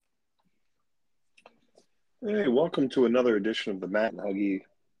Hey, welcome to another edition of the Matt and Huggy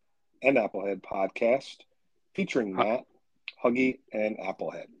and Applehead podcast featuring Hi, Matt, Huggy, and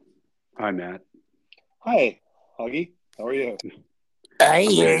Applehead. hi, Matt. Hi, Huggy. How are you? I I'm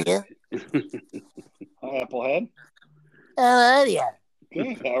hear good. you. Hi, Applehead. How are you?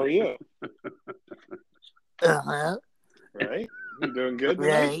 Good. How are you? Uh-huh. Right? You doing good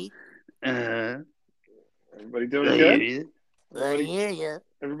tonight? Right. uh, Everybody doing I hear good? you. I Everybody, hear you.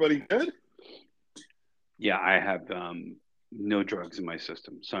 everybody good? Yeah, I have no drugs in my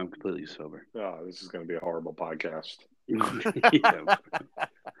system, so I'm completely sober. Oh, this is going to be a horrible podcast. yeah,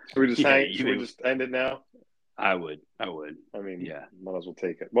 Should we just yeah. hang? Should we just end it now? I would. I would. I mean, Yeah. might as well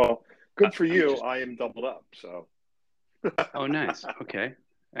take it. Well, good for I'm you. just. I am doubled up. So Oh, nice. Okay.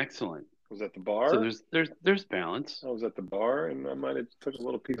 Excellent. I was at the So bar. there's balance. I was at the bar, and I might have took a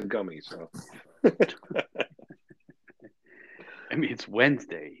little piece of gummy. So. I mean, it's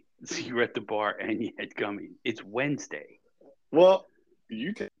Wednesday, so you're at the bar and you had gummies. It's Wednesday. Well,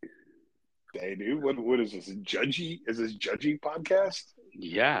 you take day, dude. What is this? Judgy? Is this judgy podcast?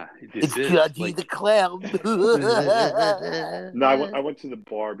 Yeah, It's this is Judgy like. the Clown. No, I went to the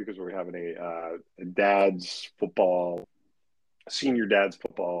bar because we were having a dad's football, senior dad's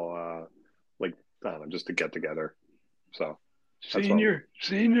football, like I don't know, just a get together. So that's what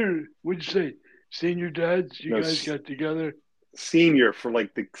Senior. What'd you say? Senior dads, you no guys got together. senior for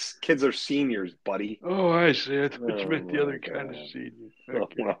like the kids are seniors, buddy. Oh, I see. I thought you Oh meant the my other kind of god! senior. Oh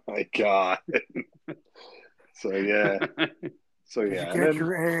Okay. my god! So yeah, so Did you yeah, and get then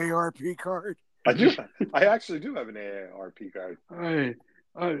your AARP card? I do. I actually do have an AARP card.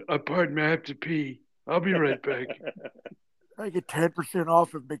 Pardon me, I have to pee. I'll be right back. I get 10%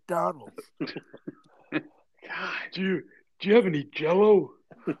 off at McDonald's. God, Do you have any Jello?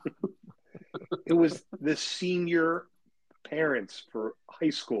 it was the senior parents for high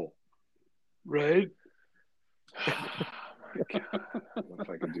school. Right? Oh my god! I don't know if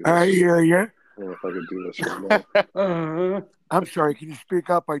I can do I this. hear you. I don't know if I can do this right now. Uh, I'm sorry. Can you speak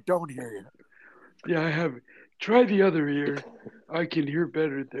up? I don't hear you. yeah, I have. Try the other ear. I can hear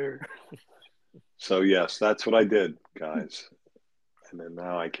better there. So yes, that's what I did, guys. And then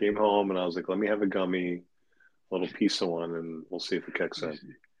now I came home and I was like, let me have a gummy, a little piece of one, and we'll see if it kicks in.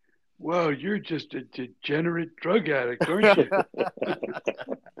 Wow, you're just a degenerate drug addict, aren't you?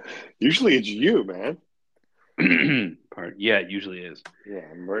 Usually it's you, man. Yeah, it usually is. Yeah,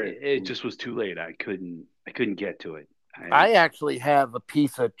 I'm right. It just was too late. I couldn't get to it. I actually have a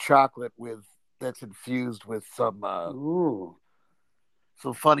piece of chocolate that's infused with Ooh.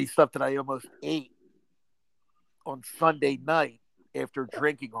 some funny stuff that I almost ate on Sunday night after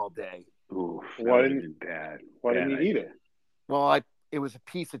drinking all day. Ooh, that Why would have didn't been bad. Why Bad didn't you eat idea. it? Well, it was a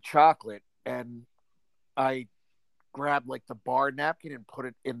piece of chocolate, and I grabbed like the bar napkin and put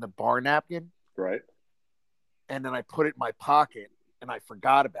it in the bar napkin, Right. and then I put it in my pocket, and I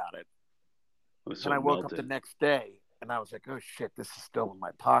forgot about it. It was And so I woke up the melted. next day, and I was like, "Oh shit, this is still in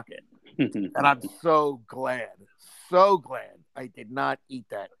my pocket." And I'm so glad I did not eat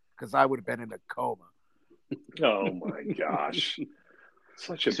that because I would have been in a coma. Oh my gosh.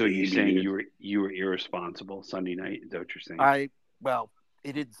 Such a So you baby, saying dude. you were irresponsible Sunday night? Is that what you're saying? Well,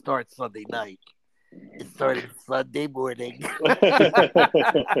 it didn't start Sunday night. It started Sunday morning,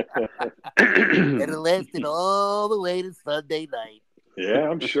 and it lasted all the way to Sunday night. Yeah,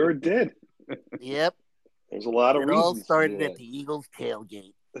 I'm sure it did. Yep. There's a lot of It all reasons to started do at the Eagles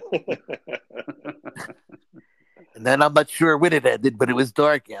tailgate. that. And then I'm not sure when it ended, but it was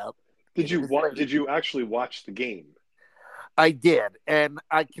dark out. Did you actually watch the game? I did. And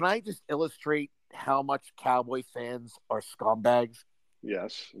I just illustrate how much Cowboy fans are scumbags?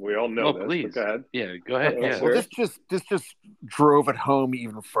 Yes, we all know Oh, this, please. but go ahead. Yeah, go ahead. Okay, Yeah. well, Sure. this just drove it home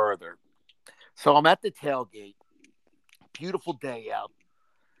even further. So I'm at the tailgate. Beautiful day out.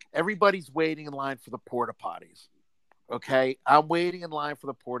 Everybody's waiting in line for the porta potties. Okay, I'm waiting in line for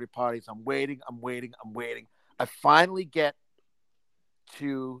the porta potties. I'm waiting. I finally get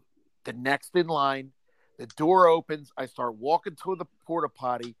to the next in line. The door opens. I start walking to the porta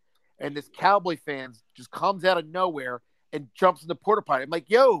potty, and this Cowboy fan just comes out of nowhere and jumps in the porta potty. I'm like,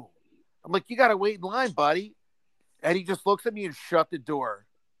 yo, you got to wait in line, buddy. And he just looks at me and shut the door.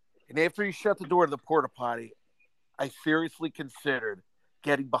 And after he shut the door to the porta potty, I seriously considered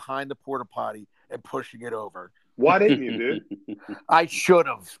getting behind the porta potty and pushing it over. Why didn't you, dude? I should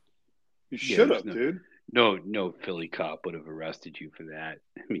have. You Yeah, should there's have, dude. no Philly cop would have arrested you for that.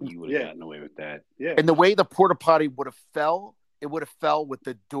 I mean, you would have Yeah. gotten away with that. Yeah. And the way the porta potty would have fell, it would have fell with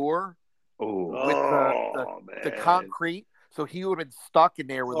the door, Oh, with Oh, the man. concrete. So he would have been stuck in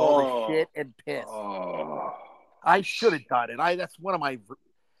there with all the Oh. shit and piss. oh, I should have done it. That's one of my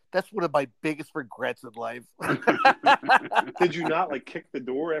That's one of my biggest regrets in life. Did you not like kick the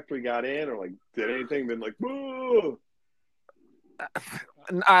door after he got in, or like did anything? Been like, whoa?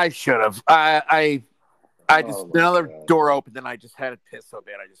 I should have. I just another God. door opened and I just had to piss so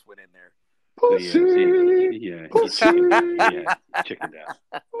bad I just went in there. Pussy. Chickened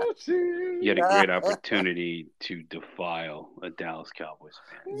out. Pussy. You had a great opportunity to defile a Dallas Cowboys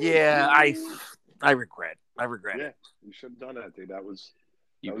fan. Yeah, I regret. I regret it. You should have done that, dude. That was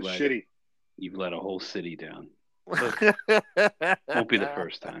shitty. You've let a whole city down. Won't be the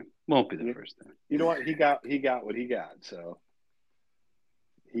first time. You know what? He got what he got. So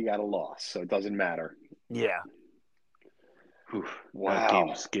he got a loss. So it doesn't matter. Yeah. Oof, wow.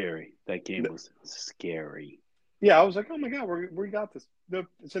 That game was scary. Yeah, I was like, oh my God, we got this.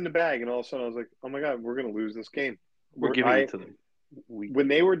 It's in the bag. And all of a sudden I was like, oh my God, we're going to lose this game. We're giving it to them. When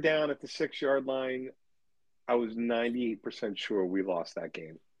they were down at the 6-yard line, I was 98% sure we lost that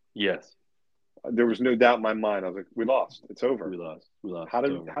game. Yes. There was no doubt in my mind. I was like, we lost. It's over. We lost. How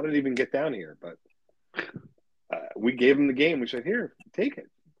did it even get down here? But we gave them the game. We said, here, take it.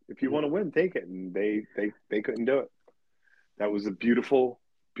 If you want to win, take it. And they couldn't do it. That was a beautiful,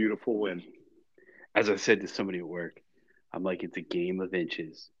 beautiful win. As I said to somebody at work, I'm like, it's a game of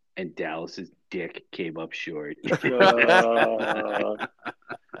inches, and Dallas's dick came up short. They're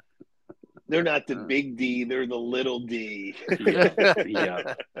not the big D, they're the little D.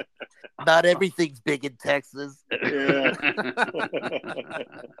 Yeah. Not everything's big in Texas. Yeah.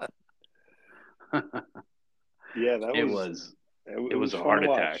 Yeah, it was a heart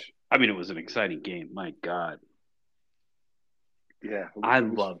attack. I mean, it was an exciting game. My God. Yeah. I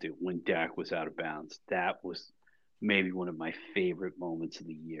loved it when Dak was out of bounds. That was maybe one of my favorite moments of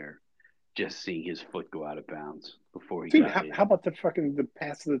the year. Just seeing his foot go out of bounds before he got in. How about the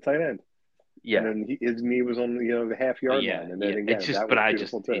pass to the tight end? Yeah. And then his knee was on the half-yard line. And then again, I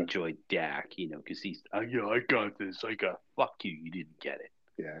just enjoyed Dak, because he's, I got this. Fuck you. You didn't get it.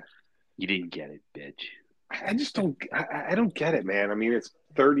 Yeah. You didn't get it, bitch. I just don't. I don't get it, man. I mean, it's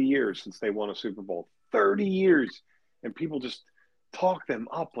 30 years since they won a Super Bowl. 30 years, and people just talk them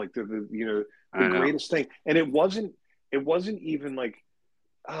up like they're the greatest thing. And it wasn't even like,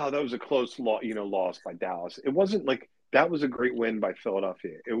 oh, that was a close loss by Dallas. It wasn't like that was a great win by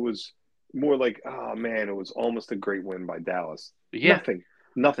Philadelphia. It was more like, oh man, it was almost a great win by Dallas. Yeah,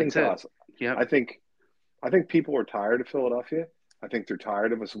 nothing to us. Yeah, I think people are tired of Philadelphia. I think they're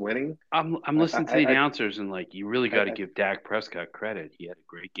tired of us winning. I'm listening to the announcers and like, you really got to give Dak Prescott credit. He had a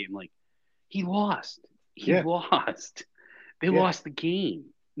great game. Like, he lost. Lost. They lost the game.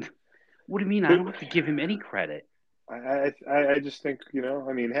 What do you mean? I don't have to give him any credit. I just think,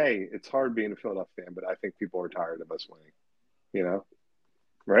 I mean, hey, it's hard being a Philadelphia fan, but I think people are tired of us winning.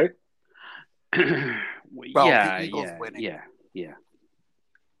 Right? Well, the Eagles winning. Yeah.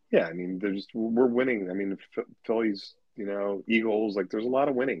 I mean, we're winning. I mean, Phillies, Eagles, like there's a lot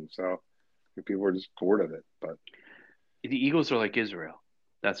of winning. So people are just bored of it. But the Eagles are like Israel.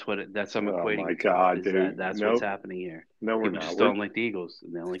 That's I'm equating. Oh my God, dude! That's what's happening here. No, we're people not. Just don't like the Eagles,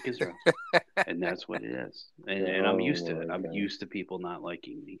 and they don't like Israel, and that's what it is. And I'm used to it. I'm used to people not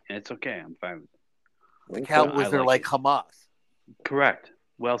liking me, and it's okay. I'm fine with it. The Cowboys are like Hamas. Correct.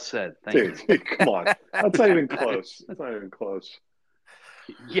 Well said. Thank you. Come on. That's not even close. That's not even close.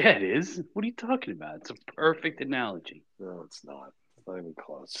 Yeah, it is. What are you talking about? It's a perfect analogy. No, it's not. It's not even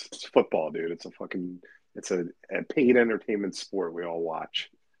close. It's football, dude. It's a paid entertainment sport we all watch.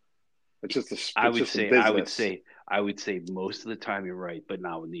 It's just a I would say most of the time you're right, but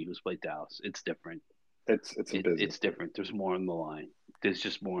not when the Eagles play Dallas. It's different. It's a business. It's different. There's more on the line. There's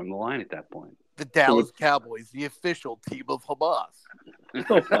just more on the line at that point. The Dallas Cowboys, the official team of Hamas.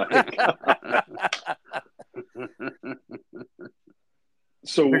 Oh my God.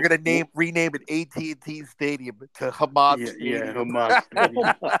 So they're gonna rename it AT&T Stadium to Hamas Stadium. Yeah, Hamas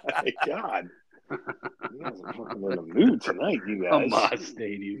Stadium. Oh my God. You guys are fucking in a mood tonight, you guys. Hamas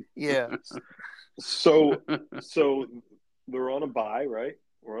Stadium. Yeah. So we're on a bye, right?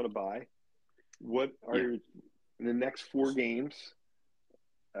 We're on a bye. What are in the next 4 games?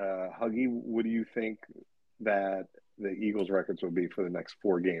 Huggy, what do you think that the Eagles' records will be for the next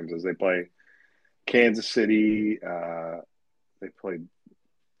 4 games as they play Kansas City? They played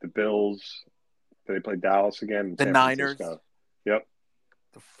the Bills. They play Dallas again. The San Niners. Francisco. Yep.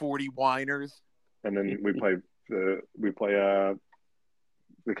 The 40 Winers. And then we play the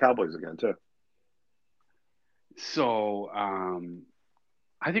Cowboys again too. So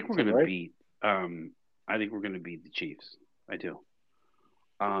I think we're going to beat. I think we're going to beat the Chiefs. I do.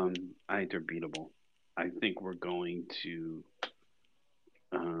 I think they're beatable. I think we're going to.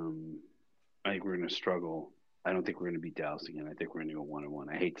 I think we're going to struggle I don't think we're going to beat Dallas again. I think we're going to go 1-1.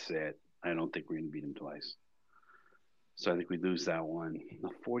 I hate to say it. I don't think we're going to beat them twice. So I think we lose that one. The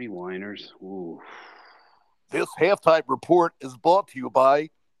 40-winers. Ooh. This halftime report is brought to you by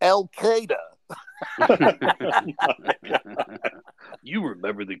Al Qaeda. You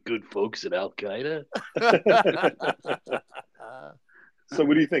remember the good folks at Al Qaeda? So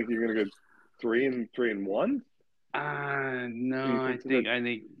what do you think? You're going to go 3-1? No, I think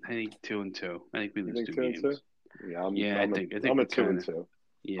 2-2. I think we lose 2 games. Yeah, I think I'm a 2-2.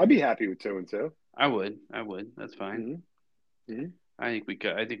 Yeah. I'd be happy with 2-2. I would. That's fine. Mm-hmm. Mm-hmm. I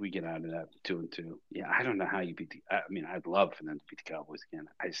think we get out of that 2-2. Yeah, I don't know how you beat I mean, I'd love for them to beat the Cowboys again.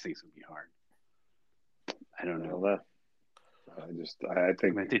 I just think it's gonna be hard. I don't know. I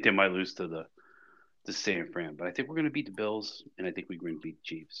think they might lose to the San Fran, but I think we're gonna beat the Bills, and I think we're gonna beat the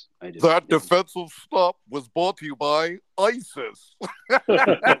Chiefs. That defensive stop was brought to you by ISIS.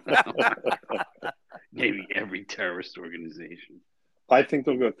 Maybe every terrorist organization. I think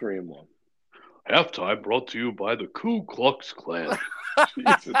they'll go 3-1. Halftime brought to you by the Ku Klux Klan.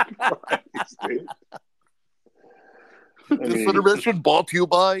 Jesus Christ, dude. This intermission brought to you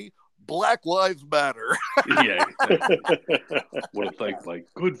by Black Lives Matter. Yeah, exactly. Want to thank my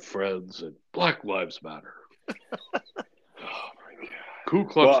good friends at Black Lives Matter. Oh my God. Ku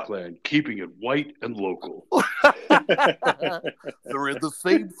Klux Klan, keeping it white and local. They're in the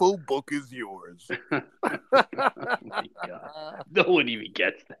same phone book as yours. Oh my God. No one even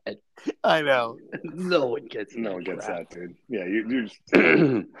gets that. I know. No one gets that, dude. Yeah, you're just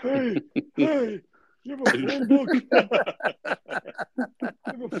hey, you have a phone book? You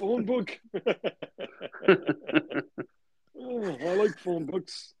have a phone book? Oh, I like phone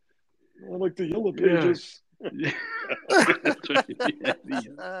books. I like the yellow pages. Yeah.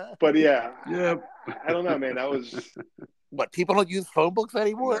 But yeah, I don't know, man. That was what, people don't use phone books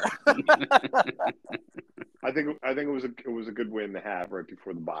anymore. I think it was a good win to have right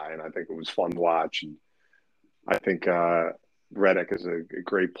before the bye, and I think it was fun to watch. And I think Reddick is a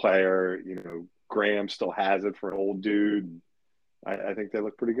great player. You know, Graham still has it for an old dude. I think they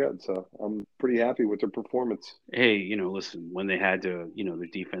look pretty good, so I'm pretty happy with their performance. Hey, listen, when they had to, their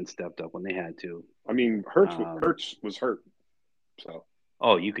defense stepped up when they had to. I mean, Hurts was hurt, so.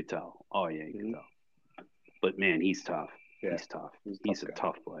 Oh, you could tell. Oh, yeah, you could tell. But man, he's tough. Yeah. He's tough. He's a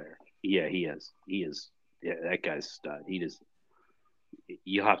tough player. Yeah, he is. He is. Yeah, that guy's a stud.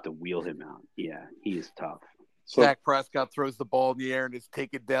 You'll have to wheel him out. Yeah, he is tough. So, Dak Prescott throws the ball in the air and is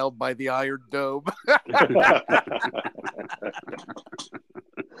taken down by the Iron Dome.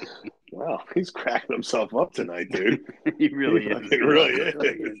 Wow, he's cracking himself up tonight, dude. He really is. He really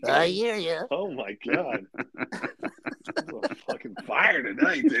is. I hear you. Oh my God. I'm on fucking fire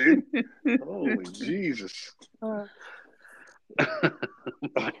tonight, dude. Holy Jesus. Oh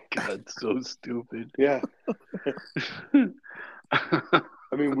my God, so stupid. Yeah.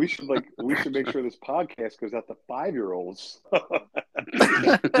 I mean, we should make sure this podcast goes out to 5-year-olds.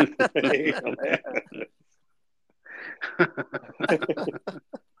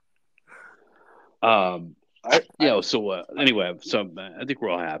 Anyway, I think we're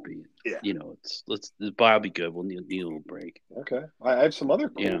all happy. Yeah. The bye will be good. We'll need a little break. Okay. I have some other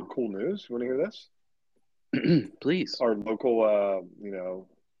cool news. You want to hear this? Please. Our local,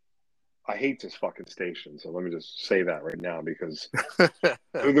 I hate this fucking station, so let me just say that right now, because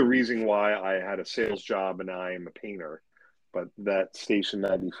they're the reason why I had a sales job and I am a painter. But that station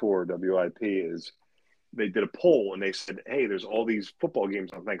 94 WIP they did a poll and they said, hey, there's all these football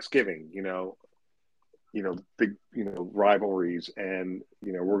games on Thanksgiving, big, rivalries, and,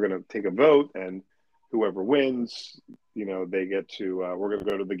 we're going to take a vote, and whoever wins, they get to, we're going to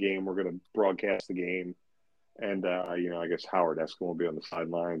go to the game. We're going to broadcast the game. And, I guess Howard Eskin will be on the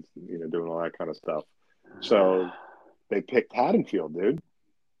sidelines, doing all that kind of stuff. So they picked Haddonfield, dude.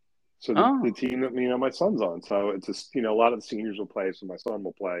 So the team that, my son's on. So it's just, a lot of the seniors will play. So my son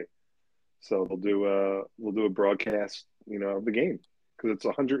will play. So we'll do a broadcast, of the game, because it's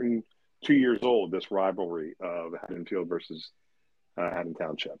 102 years old, this rivalry of Haddonfield versus Haddon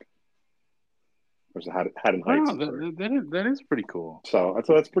Township. Versus Haddon Heights. That is pretty cool. So I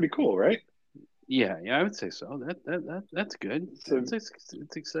thought that's pretty cool, right? Yeah, I would say so. That's good. So, it's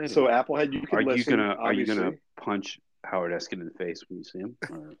exciting. So Applehead, you can listen. Are you gonna punch Howard Eskin in the face when you see him?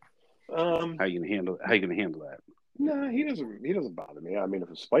 Or how you gonna handle that? No, he doesn't bother me. I mean, if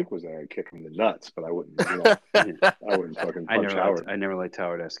a Spike was there, I'd kick him in the nuts, but I wouldn't. I wouldn't fucking punch Howard. I never liked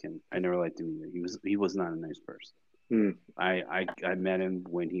Howard Eskin. I never liked him either. He was not a nice person. I met him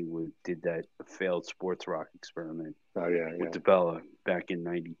when he did that failed sports rock experiment. Oh yeah, with DeBella back in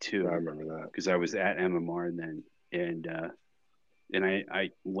 '92. I remember that because I was at MMR then, and And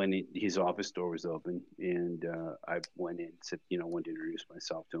I went in, his office door was open, and I went in, said, wanted to introduce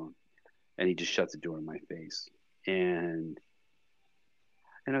myself to him, and he just shut the door in my face, and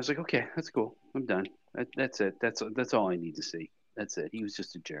I was like, okay, that's cool, I'm done. That's it. That's all I need to see. That's it. He was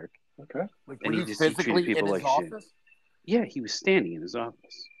just a jerk, Okay. Like, and were you he treated physically in people his like shit. office? Yeah, he was standing in his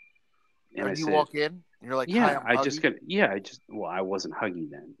office, and I And you said, walk in, and you're like, "Hi, I'm Huggy." well, I wasn't Huggy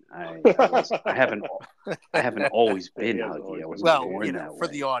then. I haven't always been He hasn't Huggy. always I been wasn't Well, born that for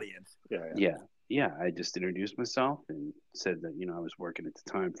way. the audience. Yeah. Yeah. I just introduced myself and said that I was working at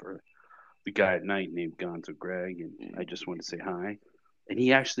the time for the guy at night named Gonzo Greg, and I just wanted to say hi. And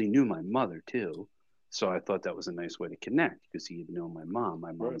he actually knew my mother too, so I thought that was a nice way to connect because he had known my mom.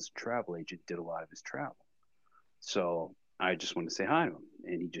 My mom Right. was a travel agent, did a lot of his travel, so I just wanted to say hi to him,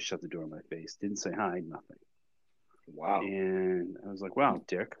 and he just shut the door in my face. Didn't say hi, nothing. Wow. And I was like, wow,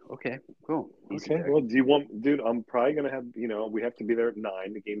 dick. Okay, cool. He's a Okay. dick. Well, do you want, dude? I'm probably gonna have. We have to be there at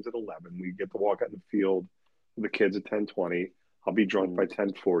 9. The game's at 11. We get to walk out in the field with the kids at 10:20. I'll be drunk by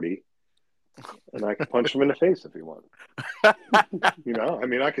 10:40, and I can punch him in the face if he wants. I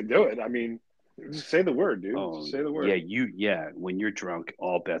mean, I could do it. I mean, just say the word, dude. Oh, Just say the word. yeah. When you're drunk,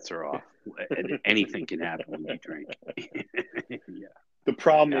 all bets are off. Anything can happen when you drink. Yeah. The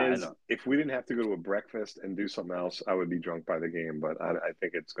problem Yeah, I is, don't. if we didn't have to go to a breakfast and do something else, I would be drunk by the game. But I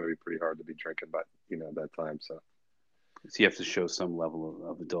think it's going to be pretty hard to be drinking by that time. So So you have to show some level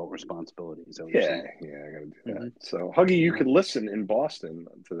of adult responsibility. Is that what you're yeah, saying? I got to do that. Mm-hmm. So Huggy, you All could right. listen in Boston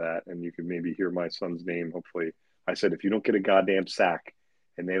to that, and you could maybe hear my son's name. Hopefully, I said if you don't get a goddamn sack,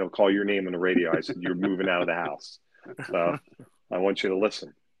 and they don't call your name on the radio, I said you're moving out of the house. So I want you to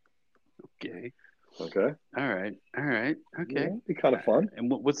listen. Okay. Okay. All right. Okay. Yeah, it'd be kind of fun.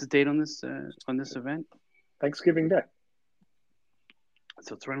 And what's the date on this event? Thanksgiving Day.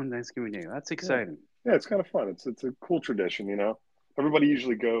 So it's right on Thanksgiving Day. That's Yeah. exciting. Yeah, it's kind of fun. It's a cool tradition. Everybody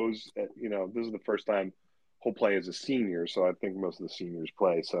usually goes. This is the first time he'll play as a senior, so I think most of the seniors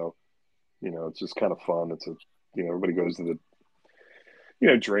play. So it's just kind of fun. Everybody goes to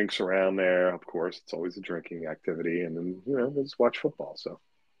the drinks around there. Of course, it's always a drinking activity, and then they just watch football. So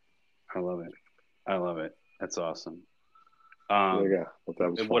I love it. That's awesome. there you go. But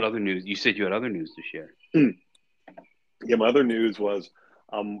that was And fun. what other news? You said you had other news to share. Yeah, my other news was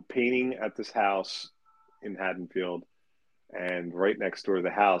I'm painting at this house in Haddonfield, and right next door to the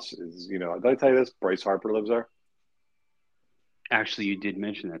house is, did I tell you this? Bryce Harper lives there. Actually, you did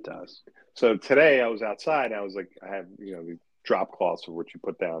mention that to us. So today I was outside, and I was like, I have, the drop cloths of what you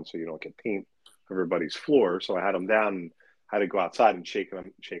put down so you don't get paint everybody's floor. So I had them down and had to go outside and shake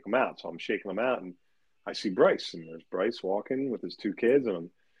them out. So I'm shaking them out, and I see Bryce, and there's Bryce walking with his 2 kids, and I'm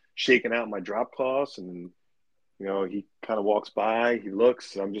shaking out my drop cloths, and he kind of walks by, he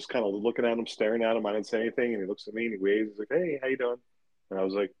looks, I'm just kind of looking at him, staring at him. I didn't say anything, and he looks at me and he waves. He's like, "Hey, how you doing?" And I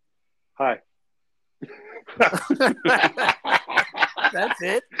was like, "Hi." That's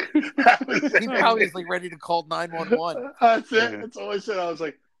it. He probably is like ready to call 911. That's it. That's all I said. I was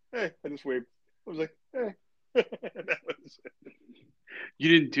like, "Hey," I just waved. I was like, "Hey." That was it. You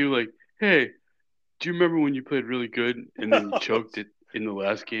didn't do like, hey, do you remember when you played really good and then you choked it in the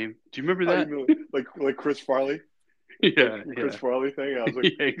last game? Do you remember that? Like Chris Farley? Yeah, Chris Farley thing. I was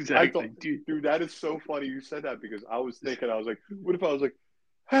like, yeah, exactly, dude, that is so funny you said that, because I was thinking, I was like, what if I was like,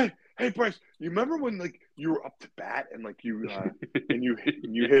 hey, Bryce, you remember when like you were up to bat and like you and you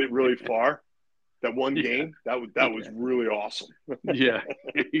hit it really far? That one game, that was really awesome. Yeah,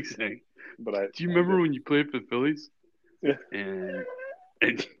 exactly. But do you remember when you played for the Phillies? Yeah.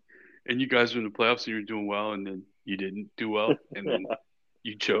 And you guys were in the playoffs and you were doing well, and then you didn't do well, and then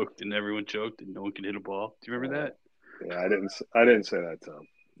you choked, and everyone choked, and no one could hit a ball. Do you remember that? Yeah, I didn't say that to him.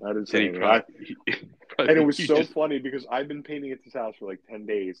 I didn't say anything. And it was so funny because I've been painting at this house for like 10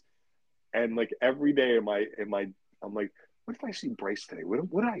 days, and like every day I'm like, what if I see Bryce today? What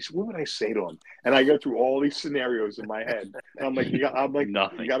would I say to him? And I go through all these scenarios in my head. And I'm like,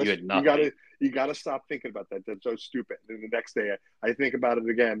 nothing. You gotta stop thinking about that. That's so stupid. And then the next day I think about it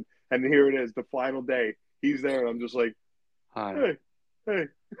again, and here it is, the final day. He's there, and I'm just like, hi. Hey.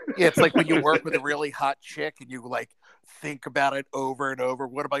 Yeah, it's like when you work with a really hot chick and you like think about it over and over.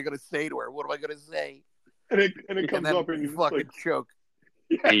 What am I going to say to her? What am I going to say? And it comes up, and you fucking like, choke.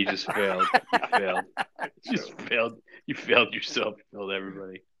 And you just failed. You failed yourself. You failed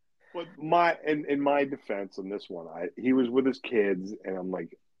everybody. But in my defense on this one, he was with his kids, and I'm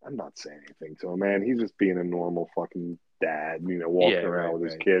like, I'm not saying anything to him, man. He's just being a normal fucking dad, walking around with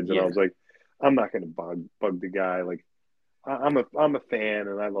his kids. And I was like, I'm not going to bug the guy. Like, I'm a fan,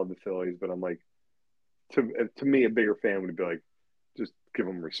 and I love the Phillies, but I'm like, to me, a bigger fan would be like, just give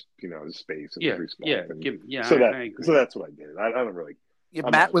them the space and Yeah, respect. yeah, And I agree. So that's what I did. I don't really. Yeah,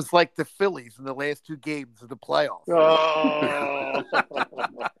 Matt was like the Phillies in the last 2 games of the playoffs. Oh.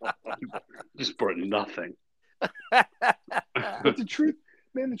 Just brought nothing. But the truth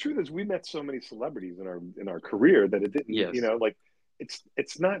is, we met so many celebrities in our career that it didn't. Yes. Like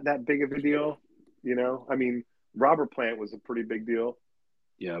it's not that big of a deal. I mean, Robert Plant was a pretty big deal.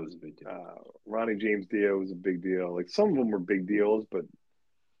 Yeah, it was a big deal. Ronnie James Dio was a big deal. Like some of them were big deals, but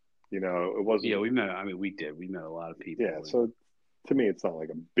it wasn't. Yeah, we met. I mean, we did. We met a lot of people. Yeah, so to me, it's not like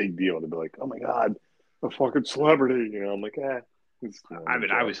a big deal to be like, oh my god, a fucking celebrity. I'm like, I mean,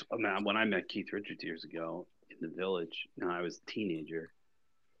 when I met Keith Richards years ago in the Village, I was a teenager,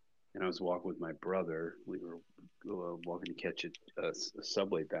 and I was walking with my brother. We were walking to catch a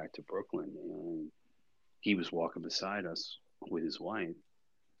subway back to Brooklyn, and he was walking beside us with his wife,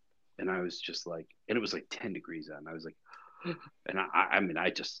 and I was just like, and it was like 10 degrees out, and I was like, and I mean, I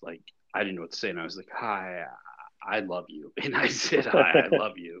just like, I didn't know what to say, and I was like, hi, I love you, and I said, hi, I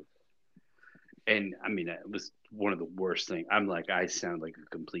love you. And I mean, it was one of the worst things. I'm like, I sound like a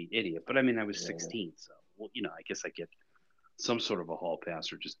complete idiot, but I mean, I was 16, so I guess I get some sort of a hall pass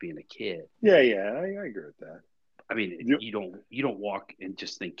for just being a kid. Yeah, I agree with that. I mean, you don't walk and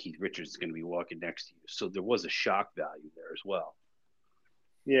just think Keith Richards is going to be walking next to you. So there was a shock value there as well.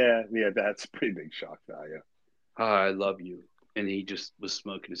 Yeah, that's a pretty big shock value. Hi, I love you. And he just was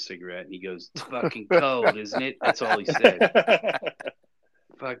smoking a cigarette, and he goes, "It's fucking cold, isn't it?" That's all he said.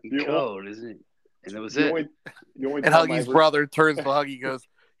 Fucking cold, isn't it? And that was it. And Huggy's brother turns to Huggy and goes,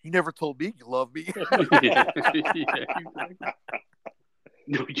 "You never told me you love me." Yeah, exactly.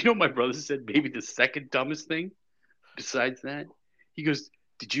 No, my brother said maybe the second dumbest thing besides that. He goes,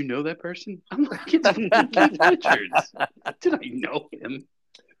 "Did you know that person?" I'm like, "It's Keith Richards. Did I know him?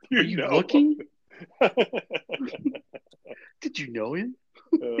 Are you looking? Did you know him?"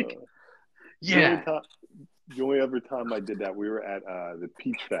 Yeah. The only other time I did that, we were at the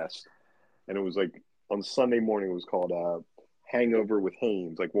Peach Fest, and it was like on Sunday morning. It was called Hangover with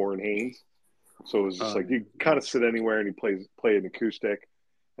Haynes, like Warren Haynes. So it was just like you kind of sit anywhere, and he play an acoustic,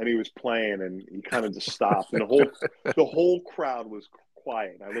 and he was playing, and he kind of just stopped, and the whole crowd was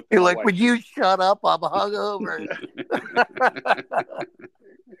quiet. And I looked. You're like, "Would you shut up? I'm hungover."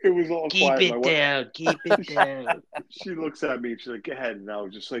 It was all keep quiet. Keep it down. She looks at me and she's like, "Go ahead," and I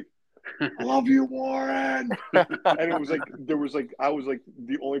was just like, "I love you, Warren." And it was like I was like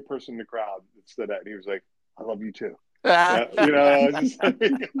the only person in the crowd that stood out, and he was like, "I love you too." I was just like,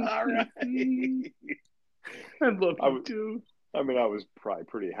 all right. I love you too. I mean, I was probably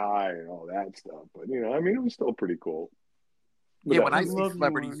pretty high and all that stuff, but I mean, it was still pretty cool. But yeah, when I see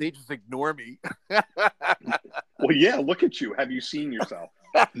celebrities, they just ignore me. Well, yeah, look at you. Have you seen yourself?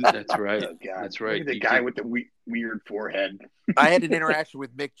 That's right. Oh, God. That's right. Look at the guy with the weird forehead. I had an interaction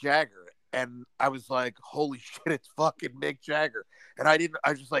with Mick Jagger, and I was like, "Holy shit, it's fucking Mick Jagger!" And I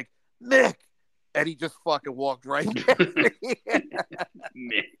was just like, "Mick," and he just fucking walked right past me.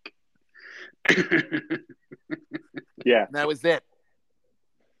 Mick. Yeah, and that was it.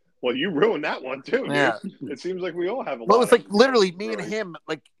 Well, you ruined that one too, dude. Yeah. It seems like we all have a lot. Well, it was like literally me and him,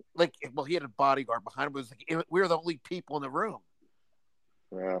 like, well, he had a bodyguard behind him. It was like we were the only people in the room.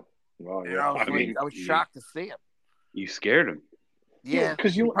 Yeah. Well, yeah. I was shocked to see him. You scared him. Yeah,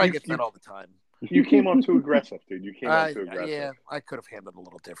 because you probably get that all the time. You came off too aggressive, dude. You came off too aggressive. Yeah, I could have handled it a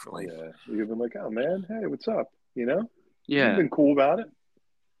little differently. Yeah, you've been like, "Oh man, hey, what's up?" Yeah, you've been cool about it.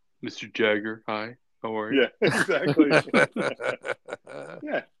 Mr. Jagger, hi, how are you? Yeah, exactly.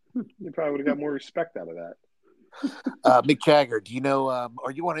 Yeah, you probably would have got more respect out of that. Mick Jagger, do you know?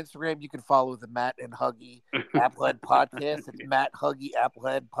 Are you on Instagram? You can follow the Matt and Huggy Applehead podcast. It's Matt Huggy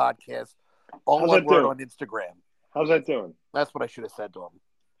Applehead podcast. All one word on Instagram. How's that doing? That's what I should have said to him.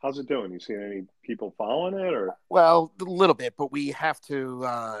 How's it doing? You seen any people following it, or? Well, a little bit, but we have to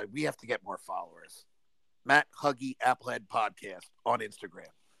get more followers. Matt Huggy Applehead podcast on Instagram.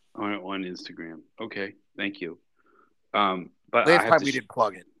 On Instagram. Okay, thank you. But last time we didn't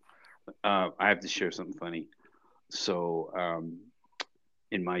plug it. I have to share something funny. So,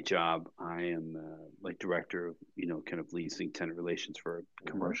 in my job, I am like director of kind of leasing tenant relations for a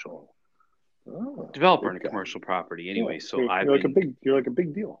commercial developer in a commercial property. Anyway, so you're like a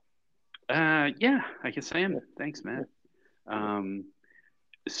big deal. Yeah, I guess I am. Yeah. Thanks, Matt.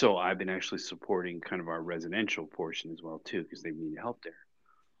 So I've been actually supporting kind of our residential portion as well too, because they need help there.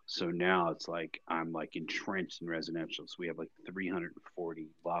 So now it's like I'm like entrenched in residential. So we have like 340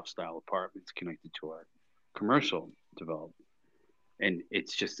 loft style apartments connected to our commercial development, and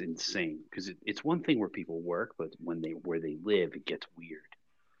it's just insane because it's one thing where people work, but where they live, it gets weird.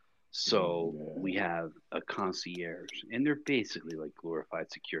 So we have a concierge, and they're basically like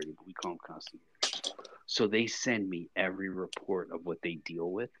glorified security, but we call them concierge. So they send me every report of what they deal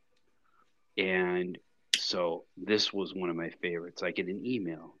with. And so this was one of my favorites. I get an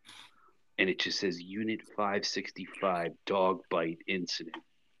email, and it just says Unit 565 dog bite incident.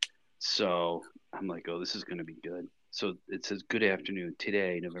 So I'm like, oh, this is going to be good. So it says, good afternoon.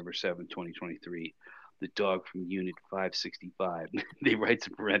 Today, November 7th, 2023, the dog from Unit 565. They write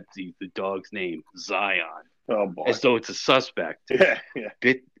in parentheses the dog's name, Zion. Oh, boy. As though it's a suspect. Yeah.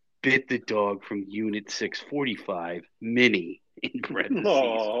 Bit the dog from Unit 645, Minnie, in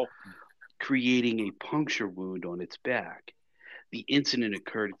parentheses, creating a puncture wound on its back. The incident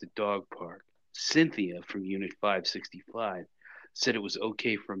occurred at the dog park. Cynthia from Unit 565 said it was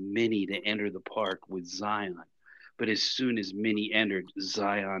okay for Minnie to enter the park with Zion. But as soon as Minnie entered,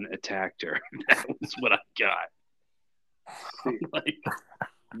 Zion attacked her. That was what I got. Like,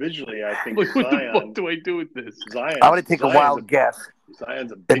 visually, I think like, what Zion. the fuck do I do with this? I'm going to take a wild guess.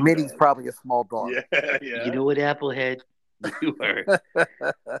 Zion's a big And Minnie's dog. probably a small dog. Yeah. You know what, Applehead?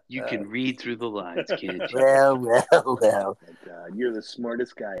 You can read through the lines, can't you? Well. Oh my God, you're the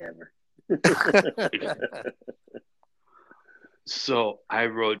smartest guy ever. So I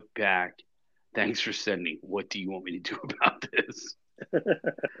wrote back, thanks for sending. What do you want me to do about this?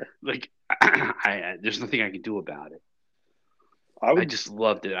 Like, there's nothing I can do about it. I just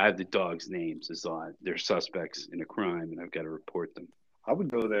loved it. I have the dogs' names as they're suspects in a crime, and I've got to report them. I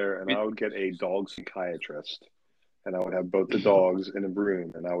would go there and I would get a dog psychiatrist, and I would have both the dogs in a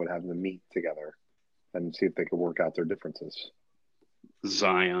room, and I would have them meet together and see if they could work out their differences.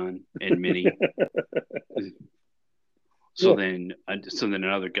 Zion and Minnie. So then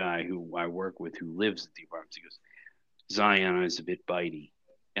another guy who I work with who lives at the apartment, he goes, Zion is a bit bitey.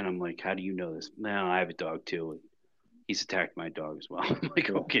 And I'm like, how do you know this? No, I have a dog too. And he's attacked my dog as well. I'm like,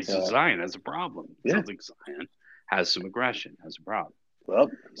 okay, so Zion has a problem. Yeah. Sounds like Zion has some aggression, has a problem.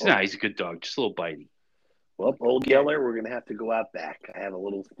 Well, he's a good dog, just a little bitey. Well, old Yeller, we're gonna have to go out back. I have a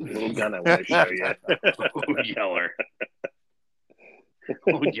little gun I want to show you. Old Yeller.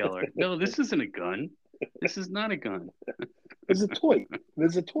 Old Yeller. No, this isn't a gun. This is not a gun. There's a toy.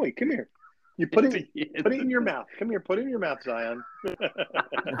 Come here. You put it in your mouth. Come here. Put it in your mouth, Zion.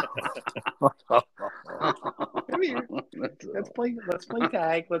 Come here. Let's play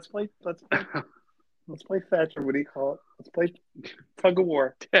tag. Let's play fetch, or what do you call it? Let's play tug of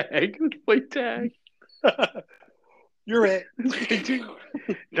war. Tag. Let's play tag. You're it.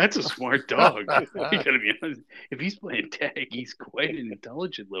 That's a smart dog. I gotta be honest. If he's playing tag, he's quite an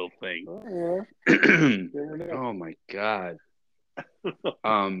intelligent little thing. Oh my God.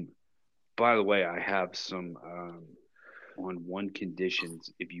 By the way, I have some on one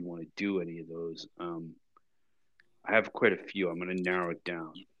conditions. If you want to do any of those, I have quite a few. I'm going to narrow it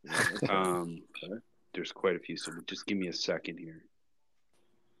down. There's quite a few, so just give me a second here.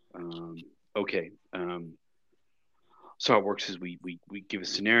 Okay. So how it works is we give a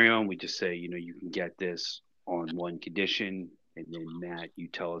scenario and we just say, you can get this on one condition, and then Matt, you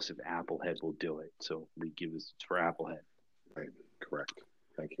tell us if Applehead will do it. So we give this for Applehead. Right. Correct.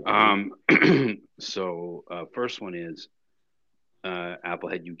 Thank you. So first one is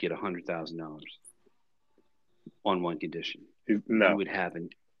Applehead, you get $100,000 on one condition. No.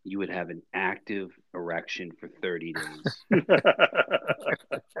 You would have an active erection for 30 days.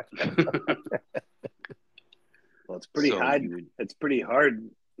 Well, it's pretty hard. It's pretty hard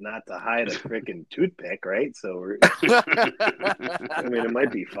not to hide a freaking toothpick, right? So, I mean, it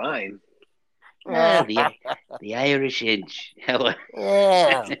might be fine. The Irish inch. Yeah.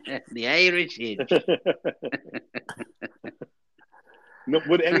 The Irish inch. No,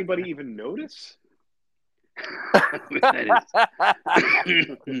 would anybody even notice?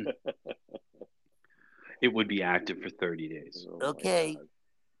 It would be active for 30 days. Okay.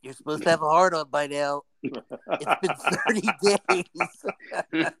 You're supposed to have a hard on by now. It's been 30 days.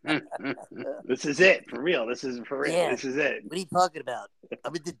 This is it, for real. This is for real. Yeah. This is it. What are you talking about?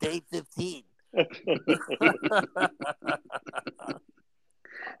 I'm into day 15.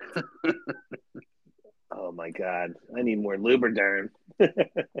 Oh my God. I need more Lubriderm.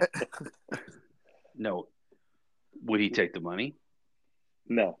 No. Would he take the money?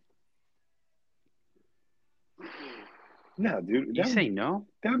 No. No, dude. You say no?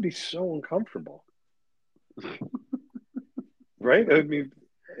 That would be so uncomfortable. Right? I mean,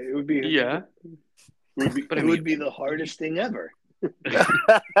 it would be. Yeah. It would be the hardest thing ever.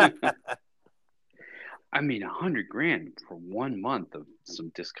 I mean, $100,000 for 1 month of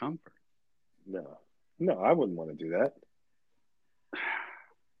some discomfort. No, I wouldn't want to do that.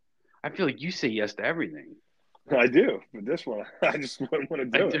 I feel like you say yes to everything. I do, but this one, I just wouldn't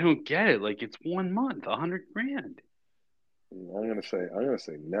want to I do it. don't get it. Like it's 1 month, $100,000. I'm gonna say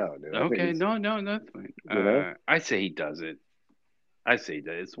no, dude. I think Okay, it's, no, that's fine. I say he does it. I say he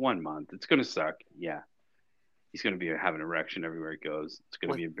does. It's 1 month. It's gonna suck. Yeah, he's gonna be having an erection everywhere he goes. It's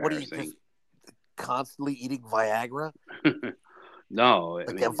gonna be What are you embarrassing. just constantly eating Viagra? No, I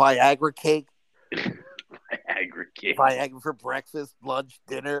Like mean a Viagra cake? aggregate. Viagra for breakfast, lunch,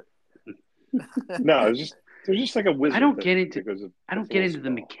 dinner? no, there's just like a wizard. I don't get into because of I don't a get little into the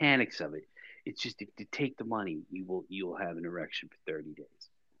small. mechanics of it. It's just if you take the money, you'll have an erection for 30 days.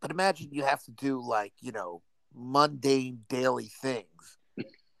 But imagine you have to do like, mundane daily things.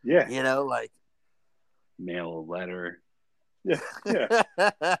 Yeah, Like Mail a letter. yeah.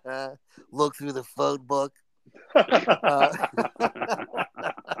 look through the phone book.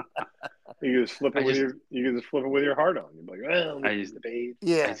 You just flip it with your heart on. You're like, well, I just the page.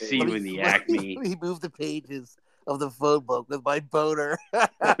 Yeah, I see you in the Acme. Let me move the pages of the phone book with my boner.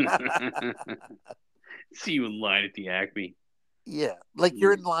 See you in line at the Acme. Yeah, like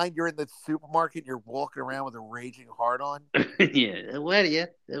you're in line, you're in the supermarket, you're walking around with a raging heart on. Yeah, what are you?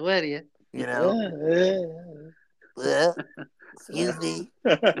 What are you? Excuse me,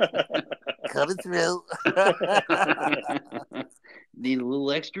 coming through. Need a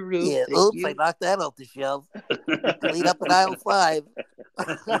little extra room. Yeah, Thank oops, you. I knocked that off the shelf. Clean up in aisle 5.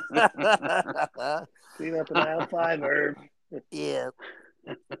 Clean up in aisle 5, Herb. Yeah.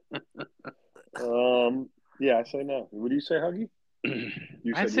 Yeah, I say no. What do you say, Huggy?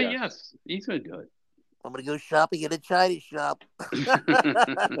 You I said say yes. yes. He's gonna do it. I'm gonna go shopping in a Chinese shop.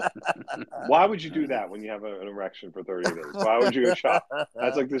 Why would you do that when you have an erection for 30 days? Why would you go shop?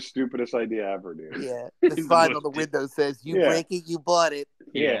 That's like the stupidest idea ever, dude. Yeah, the sign on the window says, "You break it, you bought it."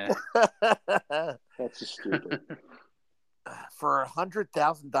 Yeah. That's just stupid. For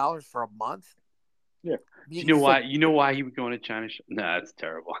 $100,000 for a month. Yeah. You know why? You know why he would go in a China shop? Nah, that's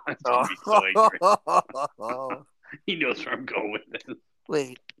terrible. That's gonna be so ignorant. He knows where I'm going with this.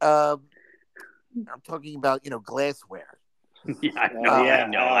 Wait, I'm talking about glassware. Yeah,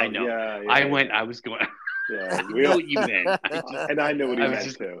 I know. Yeah, I was going. Yeah, I know what you meant. And I know what he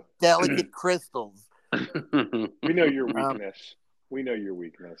meant too. Delicate crystals. We know your weakness. We know your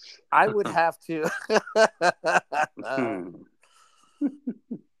weakness. I would have to.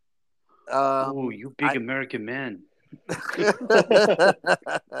 Oh, you big American man.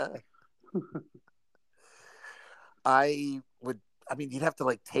 I would. I mean, you'd have to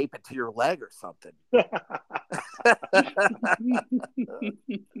like tape it to your leg or something.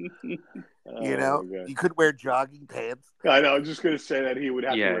 You could wear jogging pants. I know. I'm just gonna say that he would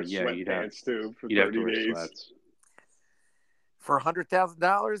have to wear sweatpants too for 30 days. Sweats. For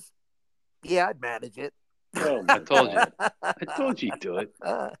 $100,000, yeah, I'd manage it. Oh, I told you. I told you you'd do it.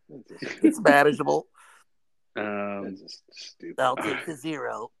 It's manageable. That's just stupid. I'll take the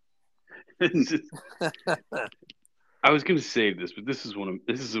 0. I was going to save this, but this is one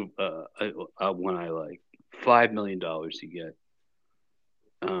I like. $5 million you get,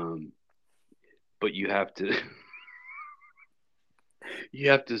 but you have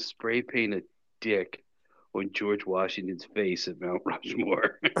to spray paint a dick on George Washington's face at Mount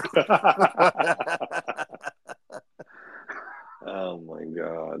Rushmore. Oh my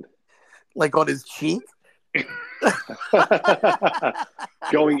God! Like on his cheek.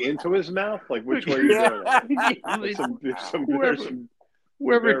 Going into his mouth, like which way are you doing? There's some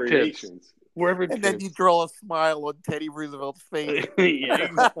variations. Wherever and then you draw a smile on Teddy Roosevelt's face. Yeah,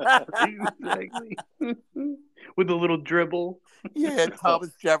 exactly. With a little dribble. Yeah,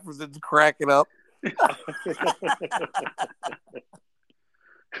 Thomas Jefferson's cracking up.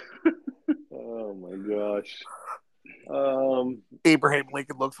 Oh my gosh. Abraham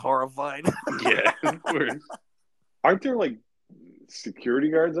Lincoln looks horrified. Yeah, of course. Aren't there like security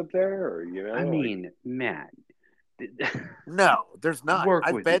guards up there, or I mean, Matt. No, there's not.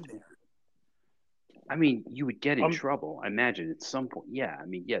 I've been there. I mean, you would get in trouble. I imagine at some point. Yeah, I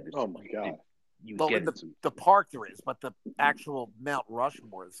mean, yeah. Oh my God. The park there is, but the actual Mount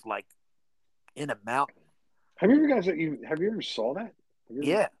Rushmore is like in a mountain. Have you ever saw that?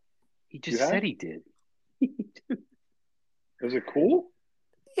 Yeah. He just said he did. Is it cool?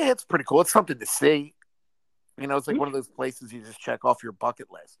 Yeah, it's pretty cool. It's something to see. It's like one of those places you just check off your bucket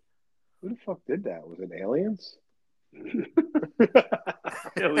list. Who the fuck did that? Was it aliens?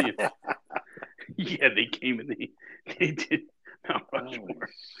 Aliens. Yeah, they came and they did Mount Rushmore. Oh,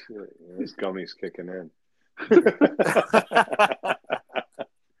 shit. This gummy's kicking in.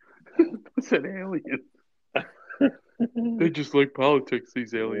 What's an alien? They just like politics,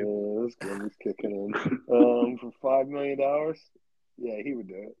 these aliens. This gummy's kicking in. For $5 million? Yeah, he would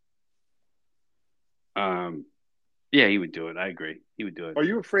do it. Yeah, he would do it. I agree. He would do it. Are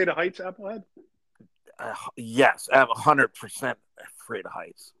you afraid of heights, Applehead? Yes, I'm 100% afraid of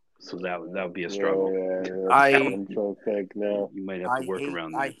heights. So that would be a struggle. Yeah. I'm trying to think now. You might have to work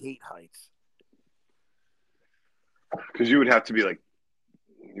around that. I hate heights. Because you would have to be on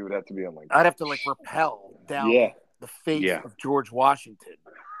like. I'd have to like rappel down the face of George Washington.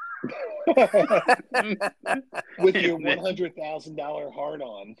 With your $100,000 hard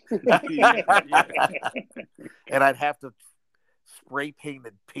on. And I'd have to spray paint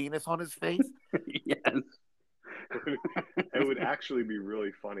the penis on his face. Yes. It would actually be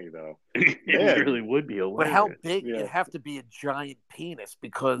really funny, though. It really would be hilarious. But how big? It'd have to be a giant penis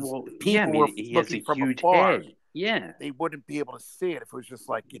because people were he looking has a from huge afar. head. Yeah. They wouldn't be able to see it if it was just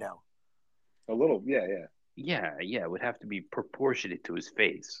like, a little, Yeah, it would have to be proportionate to his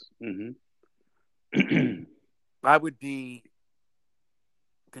face. Mm-hmm. I would be.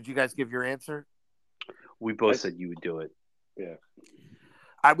 Did you guys give your answer? We both said you would do it. Yeah.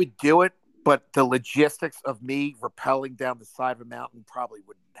 I would do it, but the logistics of me rappelling down the side of a mountain probably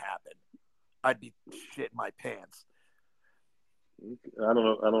wouldn't happen. I'd be shitting my pants. I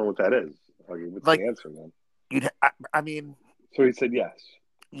don't know what that is. What's the answer, man? I mean. So he said yes.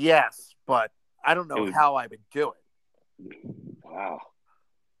 Yes, but I don't know how I would do it. Wow.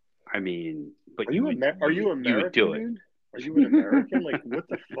 I mean, but are you American? You would do it. Dude? Are you an American? Like, what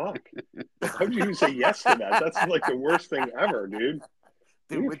the fuck? How would you even say yes to that? That's like the worst thing ever, dude.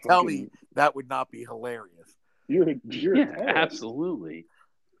 Dude would tell me that would not be hilarious. You're absolutely.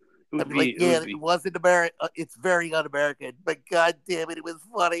 It wasn't American. It's very un-American, but god damn it, it was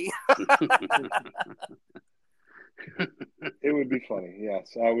funny. It would be funny.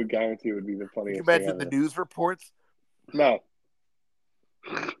 Yes, I would guarantee it would be the funniest. Can you imagine the news reports? No.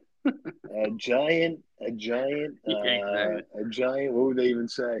 A giant. What would they even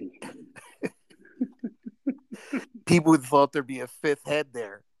say? People would thought there'd be a fifth head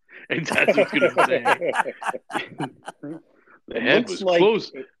there. And that's what going to say. The head was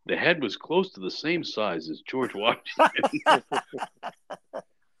close. The head was close to the same size as George Washington.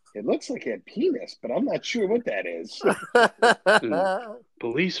 It looks like a penis, but I'm not sure what that is.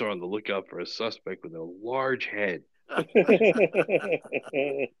 Police are on the lookout for a suspect with a large head.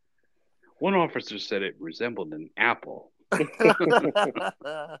 One officer said it resembled an apple.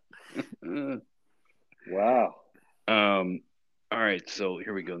 Wow. All right, so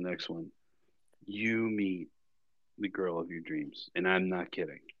here we go. Next one. You meet the girl of your dreams, and I'm not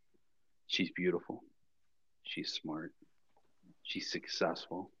kidding. She's beautiful. She's smart. She's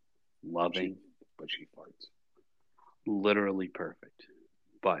successful, loving, but she farts. Literally perfect.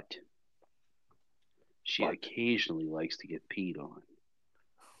 But she occasionally likes to get peed on.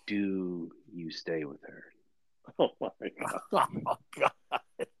 Do you stay with her? Oh my god! Oh god!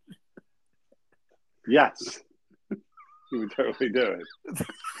 Yes, you would totally do it.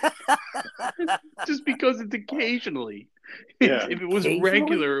 Just because it's occasionally. Yeah. If it was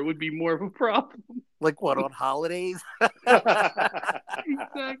regular, it would be more of a problem. Like what, on holidays?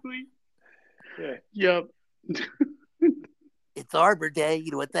 Exactly. Yeah. Yep. It's Arbor Day.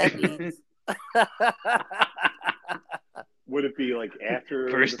 You know what that means. Would it be like after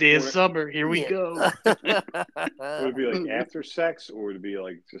first day of summer? Here we go. Would it be like after sex, or would it be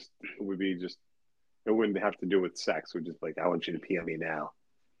like just? It would be just. It wouldn't have to do with sex. It would just like, I want you to pee on me now.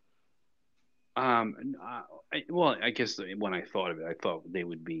 Well, I guess when I thought of it, I thought they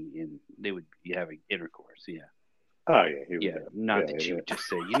would be having intercourse. Yeah. Oh yeah. Not that you would just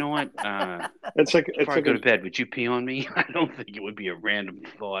say, you know what? It's like before I go to bed, would you pee on me? I don't think it would be a random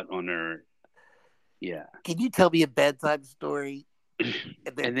thought on her. Yeah. Can you tell me a bedtime story and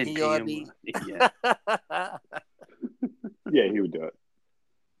then pee on me? Yeah. Yeah, he would do it.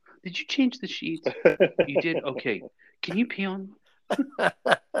 Did you change the sheets? You did? Okay. Can you pee on me?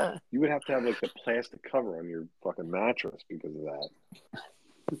 You would have to have like the plastic cover on your fucking mattress because of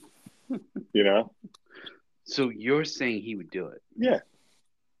that. You know? So you're saying he would do it? Yeah.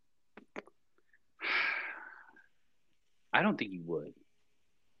 I don't think he would.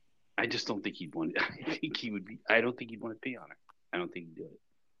 I just don't think he'd want it. I don't think he'd want to pee on her. I don't think he'd do it.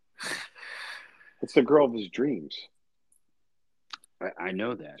 It's the girl of his dreams. I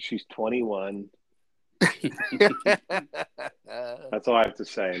know that. She's 21. That's all I have to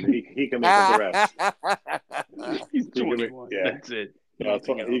say. And he can make up the rest. He's 21. That's it. Yeah,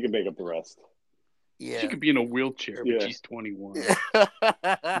 he can make up the rest. Yeah. She could be in a wheelchair, but she's 21.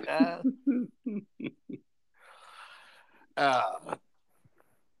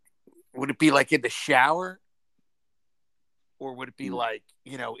 Would it be like in the shower? Or would it be like,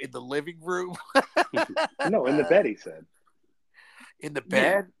 in the living room? No, in the bed, he said. In the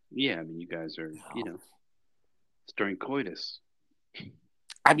bed? Yeah, I mean, you guys are, It's during coitus.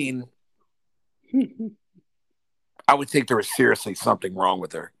 I mean, I would think there was seriously something wrong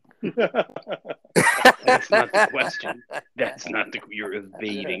with her. That's not the question. That's not the. You're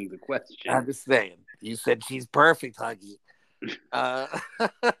evading the question. I'm just saying. You said she's perfect, Huggy.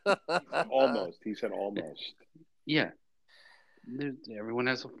 Almost. He said almost. Yeah. Everyone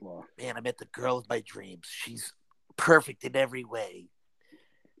has a flaw. Man, I met the girl of my dreams. She's perfect in every way,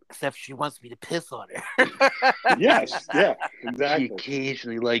 except she wants me to piss on her. Yes. Yeah. Exactly. She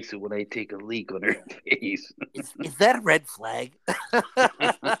occasionally likes it when I take a leak on her face. Is that a red flag?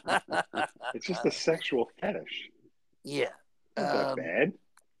 It's just a sexual fetish. Yeah. It's not bad.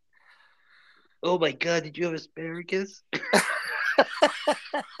 Oh my God! Did you have asparagus? Did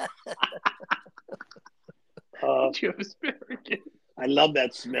you have asparagus? I love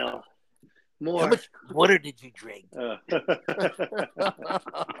that smell. More. How much water did you drink?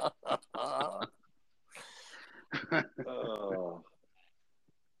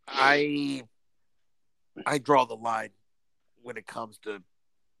 I draw the line when it comes to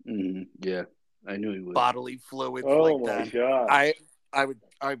yeah, I knew he would. bodily fluids Oh like my that. God.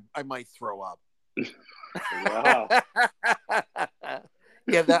 I might throw up. Wow.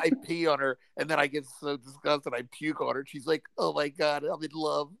 Yeah, that I pee on her, and then I get so disgusted I puke on her. She's like, "Oh my God, I'm in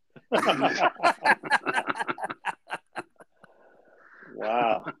love."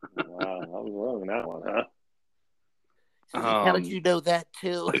 Wow. I was wrong on that one, huh? How did you know that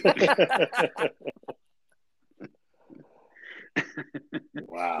too?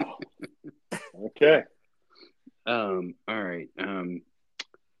 Wow. Okay. All right.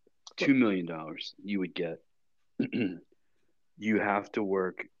 $2 million you would get. You have to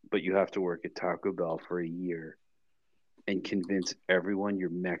work, but you have to work at Taco Bell for a year and convince everyone you're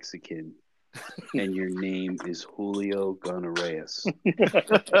Mexican and your name is Julio Gonorrheus.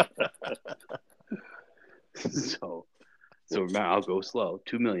 So I'll go slow.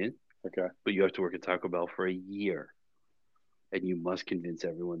 2 million. Okay. But you have to work at Taco Bell for a year, and you must convince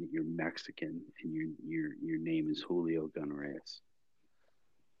everyone that you're Mexican and your name is Julio Gonorrheus.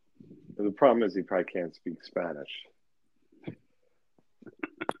 The problem is he probably can't speak Spanish.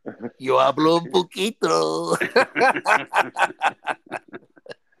 Yo hablo un poquito.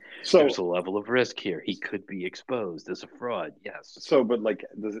 So there's a level of risk here. He could be exposed as a fraud. Yes. So, but like,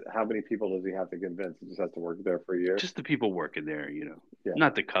 how many people does he have to convince? He just has to work there for a year. Just the people working there, Yeah.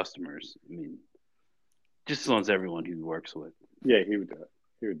 not the customers. I mean, just as long as everyone who works with. Yeah, he would do it.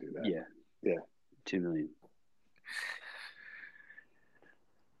 He would do that. Yeah. Yeah. 2 million.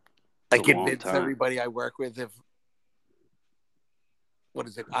 I convince everybody I work with what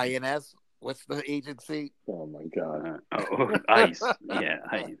is it, INS? What's the agency? Oh my God. ICE. Yeah,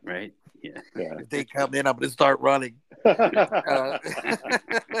 ICE, right? Yeah. If they come in, I'm going to start running. Like,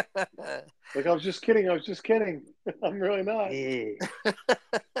 I was just kidding. I'm really not. Yeah.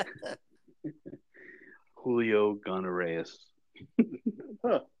 Julio Gonorrheus.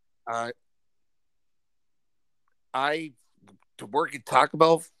 Huh. I to work at Taco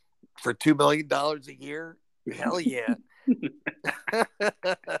Bell for $2 million a year? Hell yeah.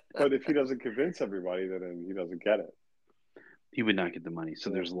 But if he doesn't convince everybody, then he doesn't get it. He would not get the money. So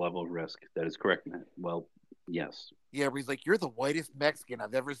there's a level of risk. That is correct, Matt. Well, yes. Yeah, but he's like, you're the whitest Mexican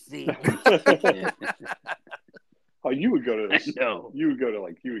I've ever seen. Oh, you would go to this. No. You would go to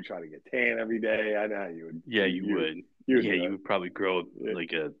you would try to get tan every day. I know how you would. Yeah, you would. You would probably grow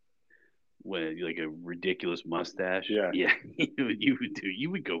like a ridiculous mustache. Yeah. Yeah. You would do.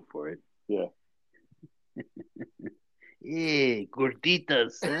 You would go for it. Yeah. Yeah,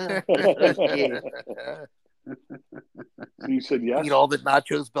 gorditas. Huh? You said yes. Eat all the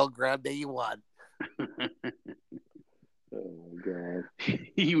nachos Belgrande you want. Oh my God.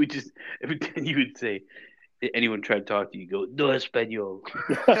 You would just every time you would say anyone tried to talk to you, go no español.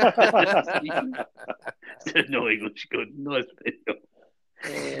 Instead of no English, go no español.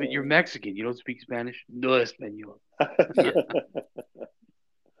 But you're Mexican. You don't speak Spanish. No español. Yeah.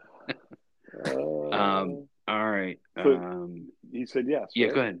 All right. He said yes. Yeah,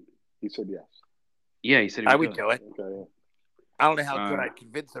 right? go ahead. He said yes. Yeah, he said I would do it. Okay. Yeah. I don't know how good I'd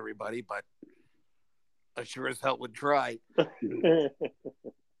convince everybody, but I sure as hell would try. I'm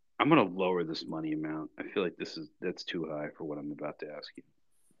gonna lower this money amount. I feel like that's too high for what I'm about to ask you.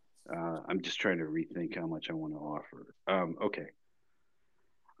 I'm just trying to rethink how much I want to offer. Okay.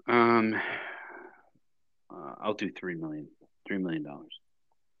 I'll do $3 million. $3 million.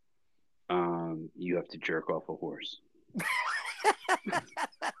 You have to jerk off a horse.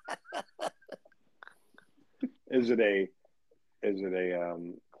 Is it a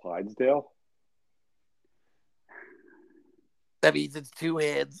Clydesdale? That means it's two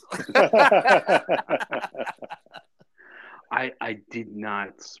hands. I did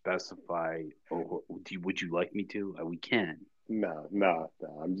not specify. Or would you like me to? We can. No.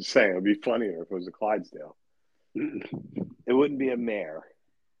 I'm just saying it'd be funnier if it was a Clydesdale. It wouldn't be a mare.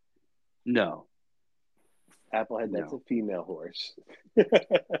 No. Applehead, that's No. a female horse. Yeah,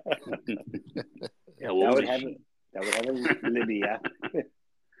 what would she? That would have a labia.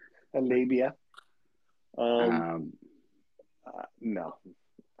 A labia. No,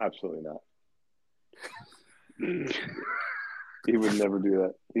 absolutely not. He would never do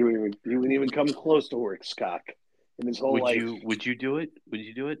that. He wouldn't even come close to horse cock in his whole life. Would you do it? Would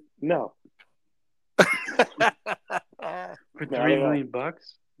you do it? No. For $3 million?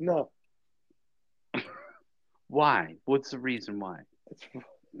 No. Why? What's the reason why?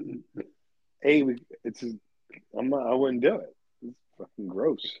 I wouldn't do it. It's fucking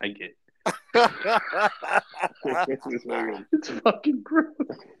gross. I get. It's fucking gross.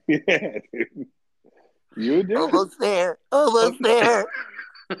 Yeah, dude. You would do Almost there. Almost there.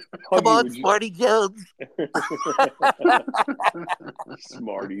 Come on, Smarty Jones.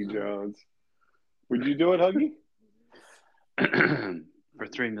 Smarty Jones. Would you do it, Huggy? For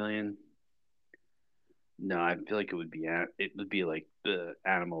 $3 million? No, I feel like it would be like the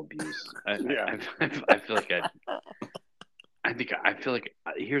animal abuse. I feel like I feel like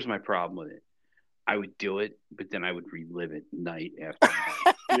here's my problem with it. I would do it, but then I would relive it night after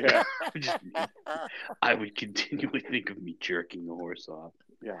night. Yeah. I would continually think of me jerking the horse off.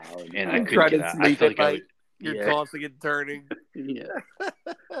 Yeah. And I couldn't get out. I feel like I would. You're tossing and turning. Yeah.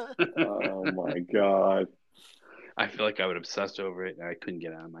 Oh my God. I feel like I would obsess over it and I couldn't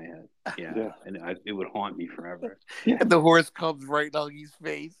get out of my head. Yeah. And it would haunt me forever. Yeah. And the horse comes right in Huggy's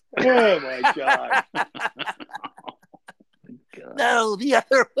face. Oh my God. No, the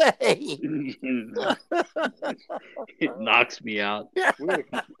other way. It knocks me out. We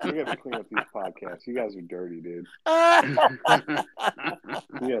gotta clean up these podcasts. You guys are dirty, dude.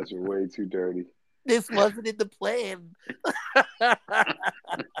 You guys are way too dirty. This wasn't in the plan.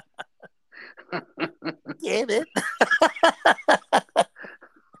 Damn it.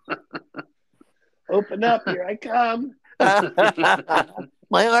 Open up, here I come.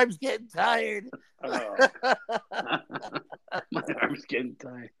 My arm's getting tired. My arm's getting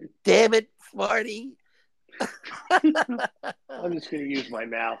tired. Damn it, Smarty. I'm just going to use my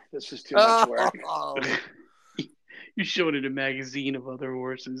mouth. This is too much work. You're showing it a magazine of other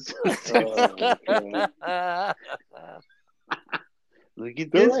horses. Look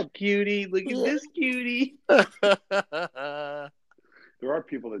at this cutie. Look at this cutie. There are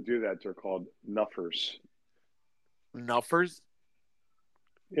people that do that. They're called nuffers. Nuffers?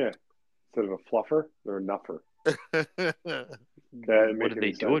 Yeah. Instead of a fluffer, they're a nuffer. What do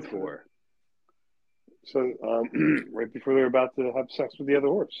they do it for? So, right before they're about to have sex with the other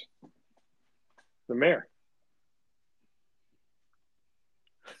horse, the mare.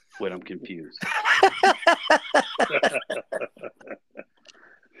 Wait, I'm confused.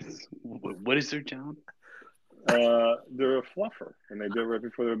 What is their job? They're a fluffer, and they do it right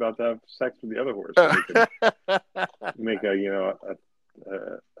before they're about to have sex with the other horse. So they can make a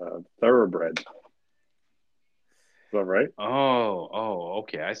thoroughbred. Is that right? Oh,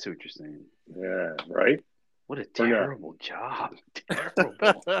 okay. I see what you're saying. Yeah, right. What a terrible job. Terrible.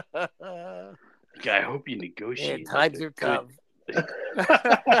 I hope you negotiate. Yeah, times are tough.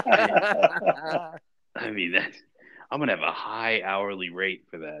 I mean, I'm gonna have a high hourly rate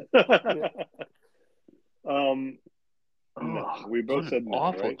for that. No, we both said no,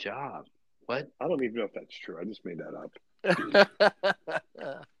 awful right? job. What? I don't even know if that's true. I just made that up.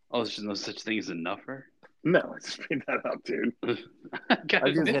 Oh, there's no such thing as a nuffer? No, I just made that up, dude.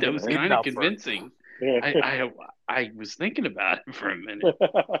 Gotta admit, that was kind of convincing. Yeah. I was thinking about it for a minute.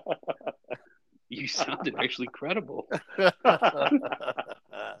 You sounded actually credible.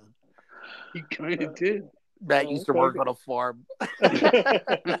 You kind of did. Matt used to work on a farm. I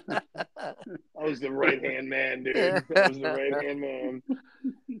was the right-hand man, dude. I was the right-hand man.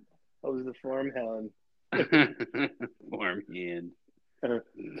 I was the farmhand. Farmhand.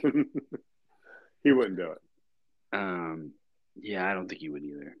 He wouldn't do it. Yeah, I don't think he would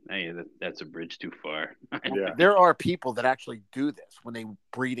either. That's a bridge too far. Yeah. There are people that actually do this when they're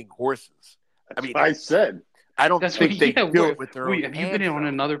breeding horses. I mean, I said. I don't think they do it with their own Have you been on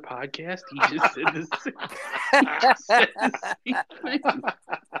another podcast? He just said the same thing.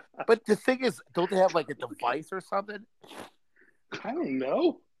 But the thing is, don't they have like a device or something? I don't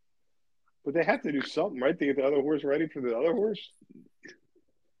know. But they have to do something, right? To get the other horse ready for the other horse?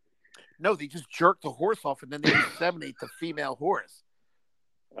 No, they just jerk the horse off and then they inseminate the female horse.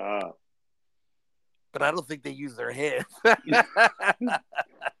 But I don't think they use their hands. They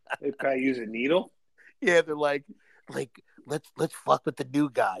probably use a needle. Yeah, they're like let's fuck with the new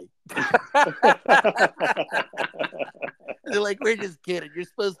guy. They're like, we're just kidding. You're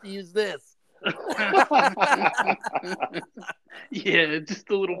supposed to use this. Yeah, just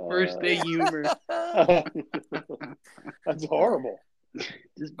a little first day humor. That's horrible.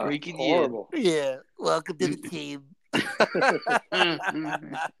 Just breaking That's horrible. Yeah, welcome to the team.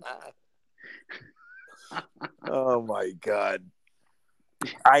 Oh my god,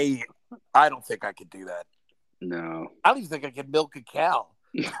 I don't think I could do that. No, I don't even think I could milk a cow.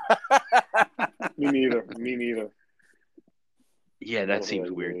 Me neither. Yeah, that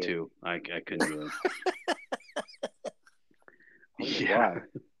seems weird too. I couldn't do it. Yeah.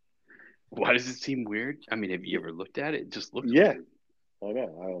 Why does it seem weird? I mean, have you ever looked at it? It just looks weird. I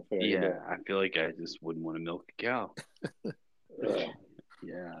know. I don't think. Yeah, I feel like I just wouldn't want to milk a cow.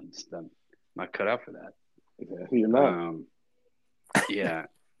 Yeah, I'm not cut out for that. Yeah, you're not. Yeah,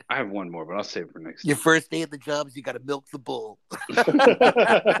 I have one more, but I'll save it for next. Your first day of the job is you got to milk the bull.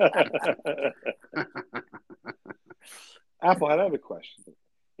 Applehead, I have a question.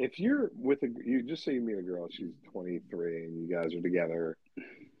 If you're with you just say you meet a girl, she's 23, and you guys are together.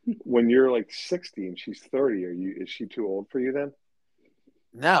 When you're like 60 and she's 30, is she too old for you then?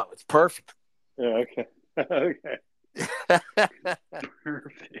 No, it's perfect. Yeah, okay. Okay.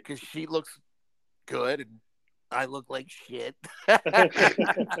 Perfect. Because she looks good and I look like shit. And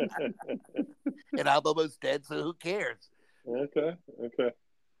I'm almost dead, so who cares? Okay.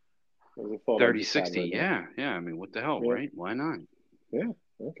 30, 60, yeah. I mean, what the hell, right? Why not? Yeah,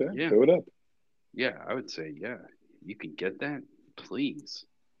 okay. Yeah. Do it up. Yeah, I would say, yeah. You can get that, please.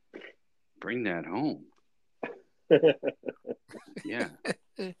 Bring that home. Yeah.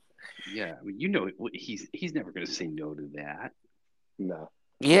 Yeah. I mean, you know, he's never going to say no to that. No.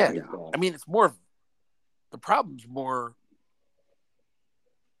 Yeah. I mean, it's more, the problem's more,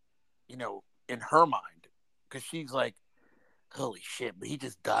 in her mind. Because she's like, holy shit, but he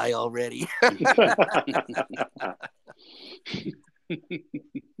just died already. Okay.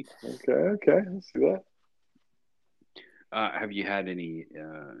 Let's see that. Have you had any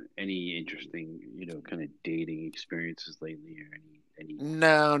interesting, kind of dating experiences lately, or any?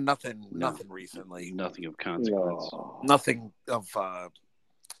 No, nothing recently. Nothing of consequence. No. Nothing of, of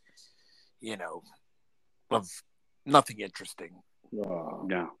nothing interesting. No,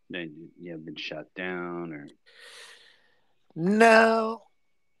 you haven't been shut down, or no.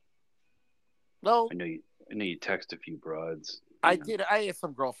 I know you text a few broads. I did. I asked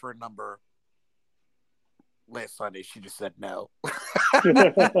some girl for a number last Sunday. She just said no.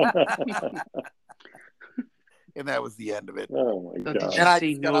 And that was the end of it. Oh my god! Did you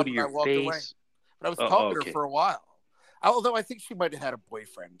say no to your face? Away. But I was talking to her for a while. Although I think she might have had a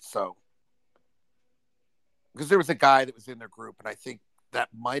boyfriend. So, because there was a guy that was in their group, and I think that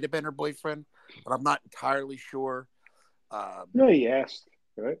might have been her boyfriend, but I'm not entirely sure. No, he asked,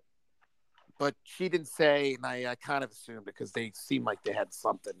 right? But she didn't say, and I kind of assumed because they seemed like they had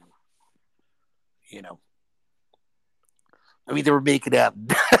something, I mean, they were making out.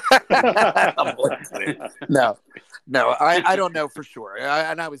 No, I don't know for sure.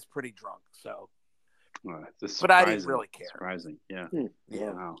 And I was pretty drunk, so. But I didn't really care. Surprising, yeah.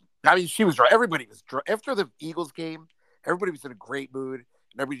 Yeah. Wow. I mean, she was drunk. Everybody was drunk. After the Eagles game, everybody was in a great mood,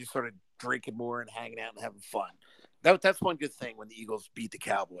 and everybody just started drinking more and hanging out and having fun. That's one good thing when the Eagles beat the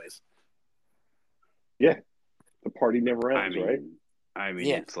Cowboys. Yeah, the party never ends, right? I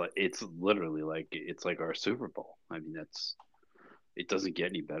mean, it's literally like it's like our Super Bowl. I mean, it doesn't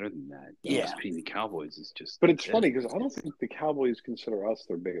get any better than that. Yeah, beating the Cowboys is just. But it's funny because I don't think the Cowboys consider us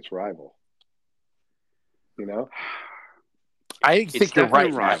their biggest rival. I think you're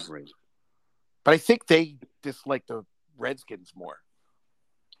right, rivalry. But I think they dislike the Redskins more.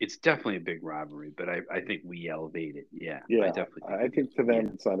 It's definitely a big rivalry, but I think we elevate it. Yeah, I think to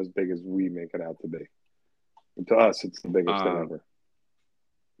them it's not as big as we make it out to be. And to us, it's the biggest thing ever.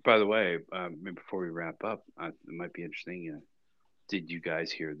 By the way, before we wrap up, it might be interesting. Did you guys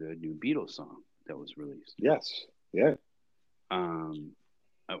hear the new Beatles song that was released? Yes. Yeah.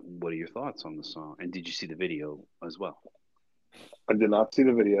 What are your thoughts on the song? And did you see the video as well? I did not see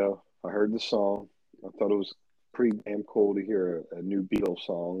the video. I heard the song. I thought it was pretty damn cool to hear a new Beatles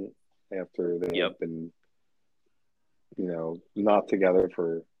song after they have been, not together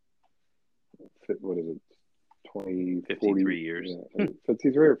for, what is it, 53 years. Yeah,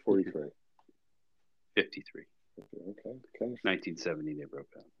 53 or 43? 53. Okay. 1970 they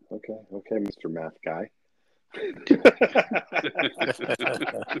broke up. Okay, Mr. Math Guy.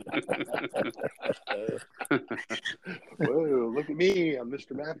 Whoa, look at me. I'm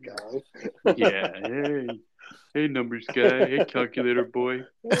Mr. Math Guy. Yeah, hey numbers guy. Hey calculator boy.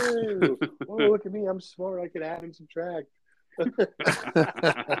 Hey, look at me. I'm smart. I can add and subtract.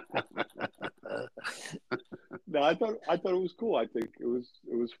 No, I thought it was cool. I think it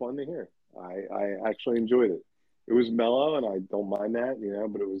was fun to hear. I actually enjoyed it. It was mellow, and I don't mind that,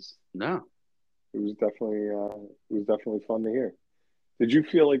 But No. it was definitely fun to hear. Did you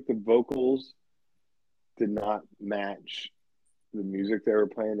feel like the vocals did not match the music they were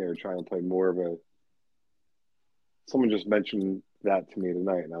playing? They were trying to play more of a. Someone just mentioned that to me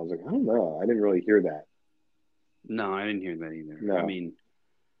tonight, and I was like, I don't know. I didn't really hear that. No, I didn't hear that either. No.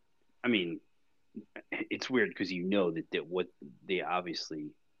 I mean, it's weird because that what they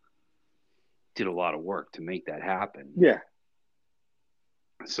obviously did a lot of work to make that happen. Yeah.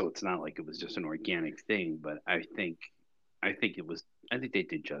 So it's not like it was just an organic thing, but I think it was. I think they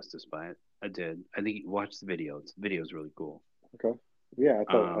did justice by it. I did. I think watch the video. The video is really cool. Okay. Yeah, I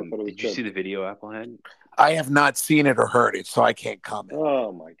thought it was Did you see the video, Applehead? I have not seen it or heard it, so I can't comment.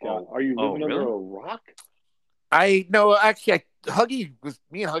 Oh my God! Are you living under a rock? No, actually,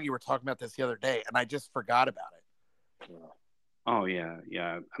 me and Huggy were talking about this the other day, and I just forgot about it. Oh yeah.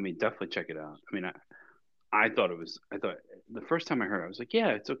 I mean, definitely check it out. I mean, I thought the first time I heard it, I was like, yeah,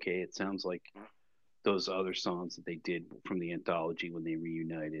 it's okay. It sounds like those other songs that they did from the anthology when they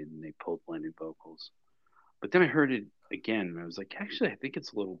reunited and they pulled blended vocals. But then I heard it again, and I was like, actually, I think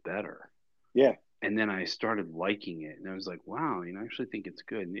it's a little better. Yeah. And then I started liking it, and I was like, wow, I actually think it's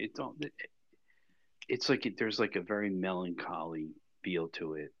good. And it's like there's like a very melancholy feel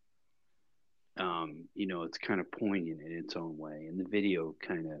to it. It's kind of poignant in its own way, and the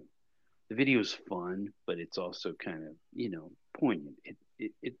video's fun, but it's also kind of poignant.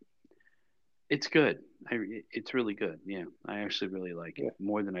 It's good. It's really good. Yeah, I actually really like it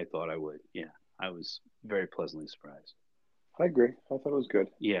more than I thought I would. Yeah, I was very pleasantly surprised. I agree. I thought it was good.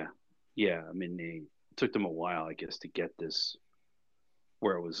 Yeah. I mean, it took them a while, I guess, to get this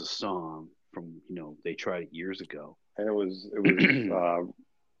where it was a song from. They tried it years ago, and it was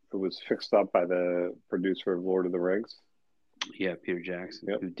it was fixed up by the producer of Lord of the Rings. Yeah, Peter Jackson,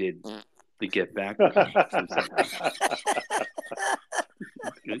 who did the Get Back.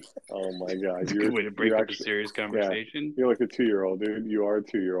 Oh my God! It's a good way to break up a serious conversation. Yeah, you're like a 2-year-old, dude. You are a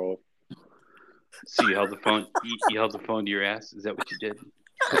 2-year-old. So you held the phone. You held the phone to your ass. Is that what you did?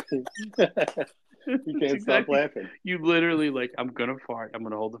 You can't stop laughing. You literally I'm gonna fart. I'm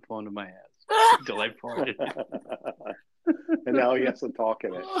gonna hold the phone to my ass until I farted. And now he has to talk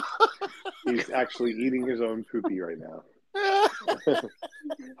in it. He's actually eating his own poopy right now.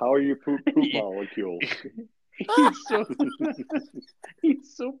 How are your poop molecules?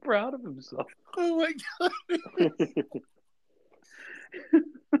 He's so proud of himself. Oh my God.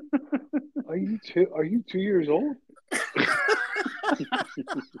 Are you 2 years old?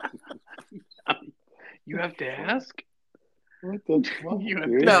 You have to ask. What the fuck? You have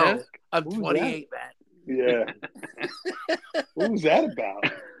to ask. I'm 28, man. Yeah. What was that about?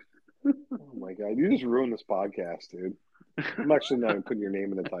 Oh my God! You just ruined this podcast, dude. I'm actually not even putting your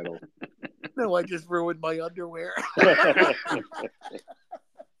name in the title. No, I just ruined my underwear. Yeah,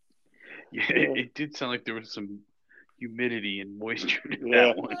 it did sound like there was some humidity and moisture in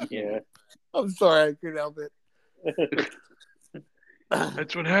that one. Yeah. I'm sorry, I couldn't help it.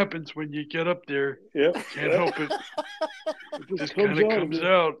 That's what happens when you get up there. Yep. Can't help it. It just kind of comes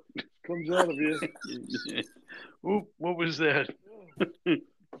out. Comes out of you. Oop, what was that?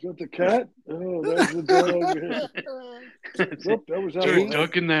 Is that the cat? Oh, that's the dog. Nope, that was Is there a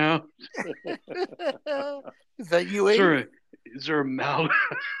duck in the house? Is that you, Is there a mallard?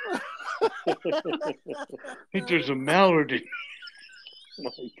 I think there's a mallard in.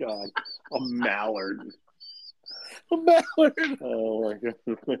 Oh my God. A mallard. A mallard. Oh my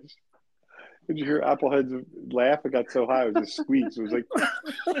goodness. Did you hear Applehead's laugh? It got so high, it was just squeaks. It was like,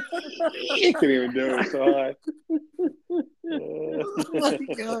 you couldn't even do it. It was so high. Oh my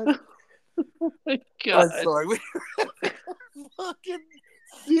God. Oh my God. I'm sorry. We were having a fucking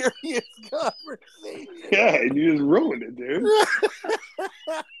serious conversation. Yeah, and you just ruined it, dude.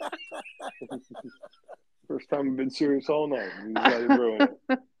 First time I've been serious all night. You decided to ruin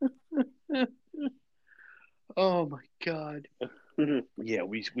it. Oh my God. Yeah,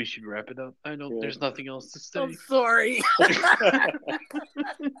 we should wrap it up. I don't. There's nothing else to say. I'm sorry.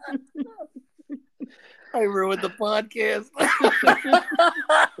 I ruined the podcast.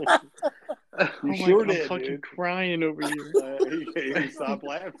 You sure did, I'm fucking dude. crying over here. You can't even stop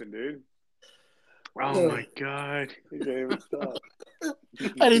laughing, dude. Oh my God. You can't even stop.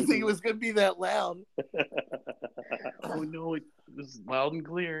 I didn't think it was going to be that loud. Oh no, it was loud and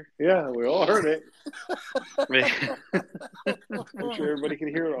clear. Yeah, we all heard it. Right. I'm sure everybody can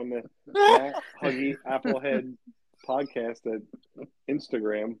hear it on the Huggy Applehead podcast at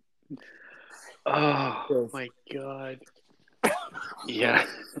Instagram. Oh my God. Yeah.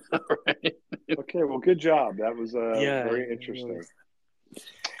 Right. Okay, well, good job. That was very interesting.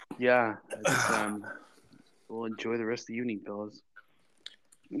 Yeah. We'll enjoy the rest of the evening, fellas.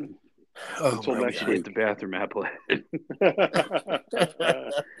 Until next week. Hit the bathroom, Applehead.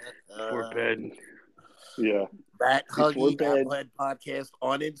 Before bed. Yeah. That Huggy Applehead podcast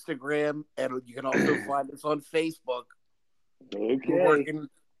on Instagram, and you can also find us on Facebook. Okay. We're working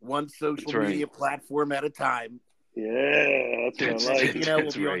one social media platform at a time. Yeah, that's what I like.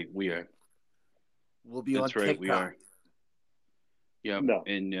 That's right. We are. We'll be on TikTok. We are. Yeah. No.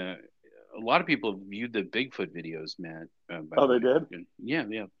 And a lot of people have viewed the Bigfoot videos, Matt. They did? Yeah.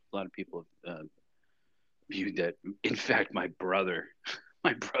 A lot of people have viewed that. In fact, my brother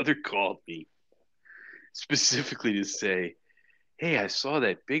called me specifically to say, "Hey, I saw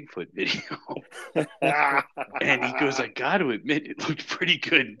that Bigfoot video." And he goes, "I got to admit, it looked pretty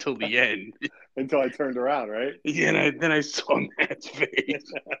good until the end." Until I turned around, right? Yeah, and then I saw Matt's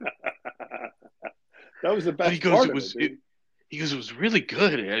face. That was the best part of it. He goes, "It was really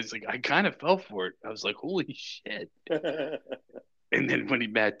good." And I was like, I kind of fell for it. I was like, "Holy shit!" And then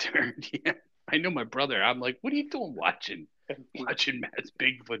when Matt turned, yeah, I know my brother. I'm like, "What are you doing watching Matt's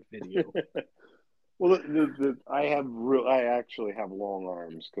Bigfoot video?" Well, I actually have long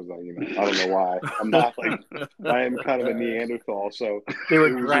arms because I don't know why. I'm not I am kind of a Neanderthal, so it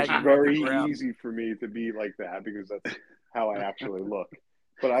was just very easy for me to be like that because that's how I actually look.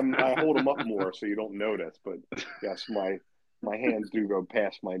 But I hold them up more so you don't notice. But yes, my hands do go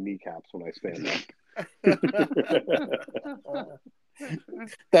past my kneecaps when I stand up.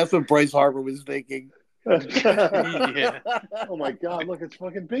 That's what Bryce Harper was thinking. Yeah. Oh my God! Look, it's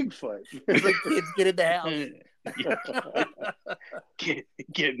fucking Bigfoot. It's like, kids, get in the house. Get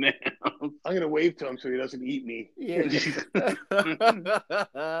in the house. I'm gonna wave to him so he doesn't eat me. Yeah.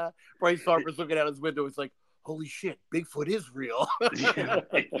 Bryce Harper's looking out his window. It's like, holy shit, Bigfoot is real. Yeah.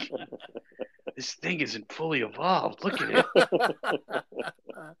 This thing isn't fully evolved. Look at it.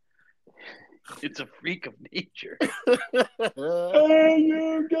 It's a freak of nature. Oh,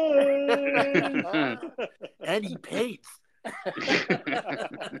 you guys! And he paints.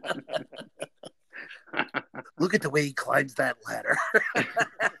 Look at the way he climbs that ladder.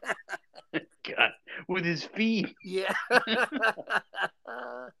 God, with his feet. Yeah.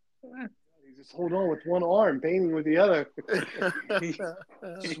 He's just holding on with one arm, painting with the other.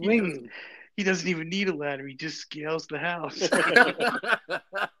 Swinging. He doesn't even need a ladder. He just scales the house.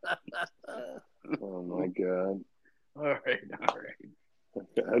 Oh my God! All right.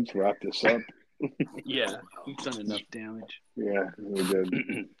 Okay, let's wrap this up. Yeah, we've done enough damage. Yeah, we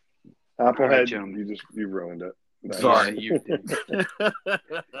did. Applehead, you ruined it. Sorry, you did.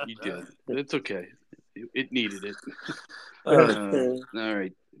 You did. It's okay. It needed it. All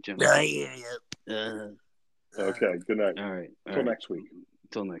right, gentlemen. Okay. Good night. All right. Till next week.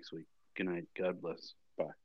 Till next week. Good night. God bless. Bye.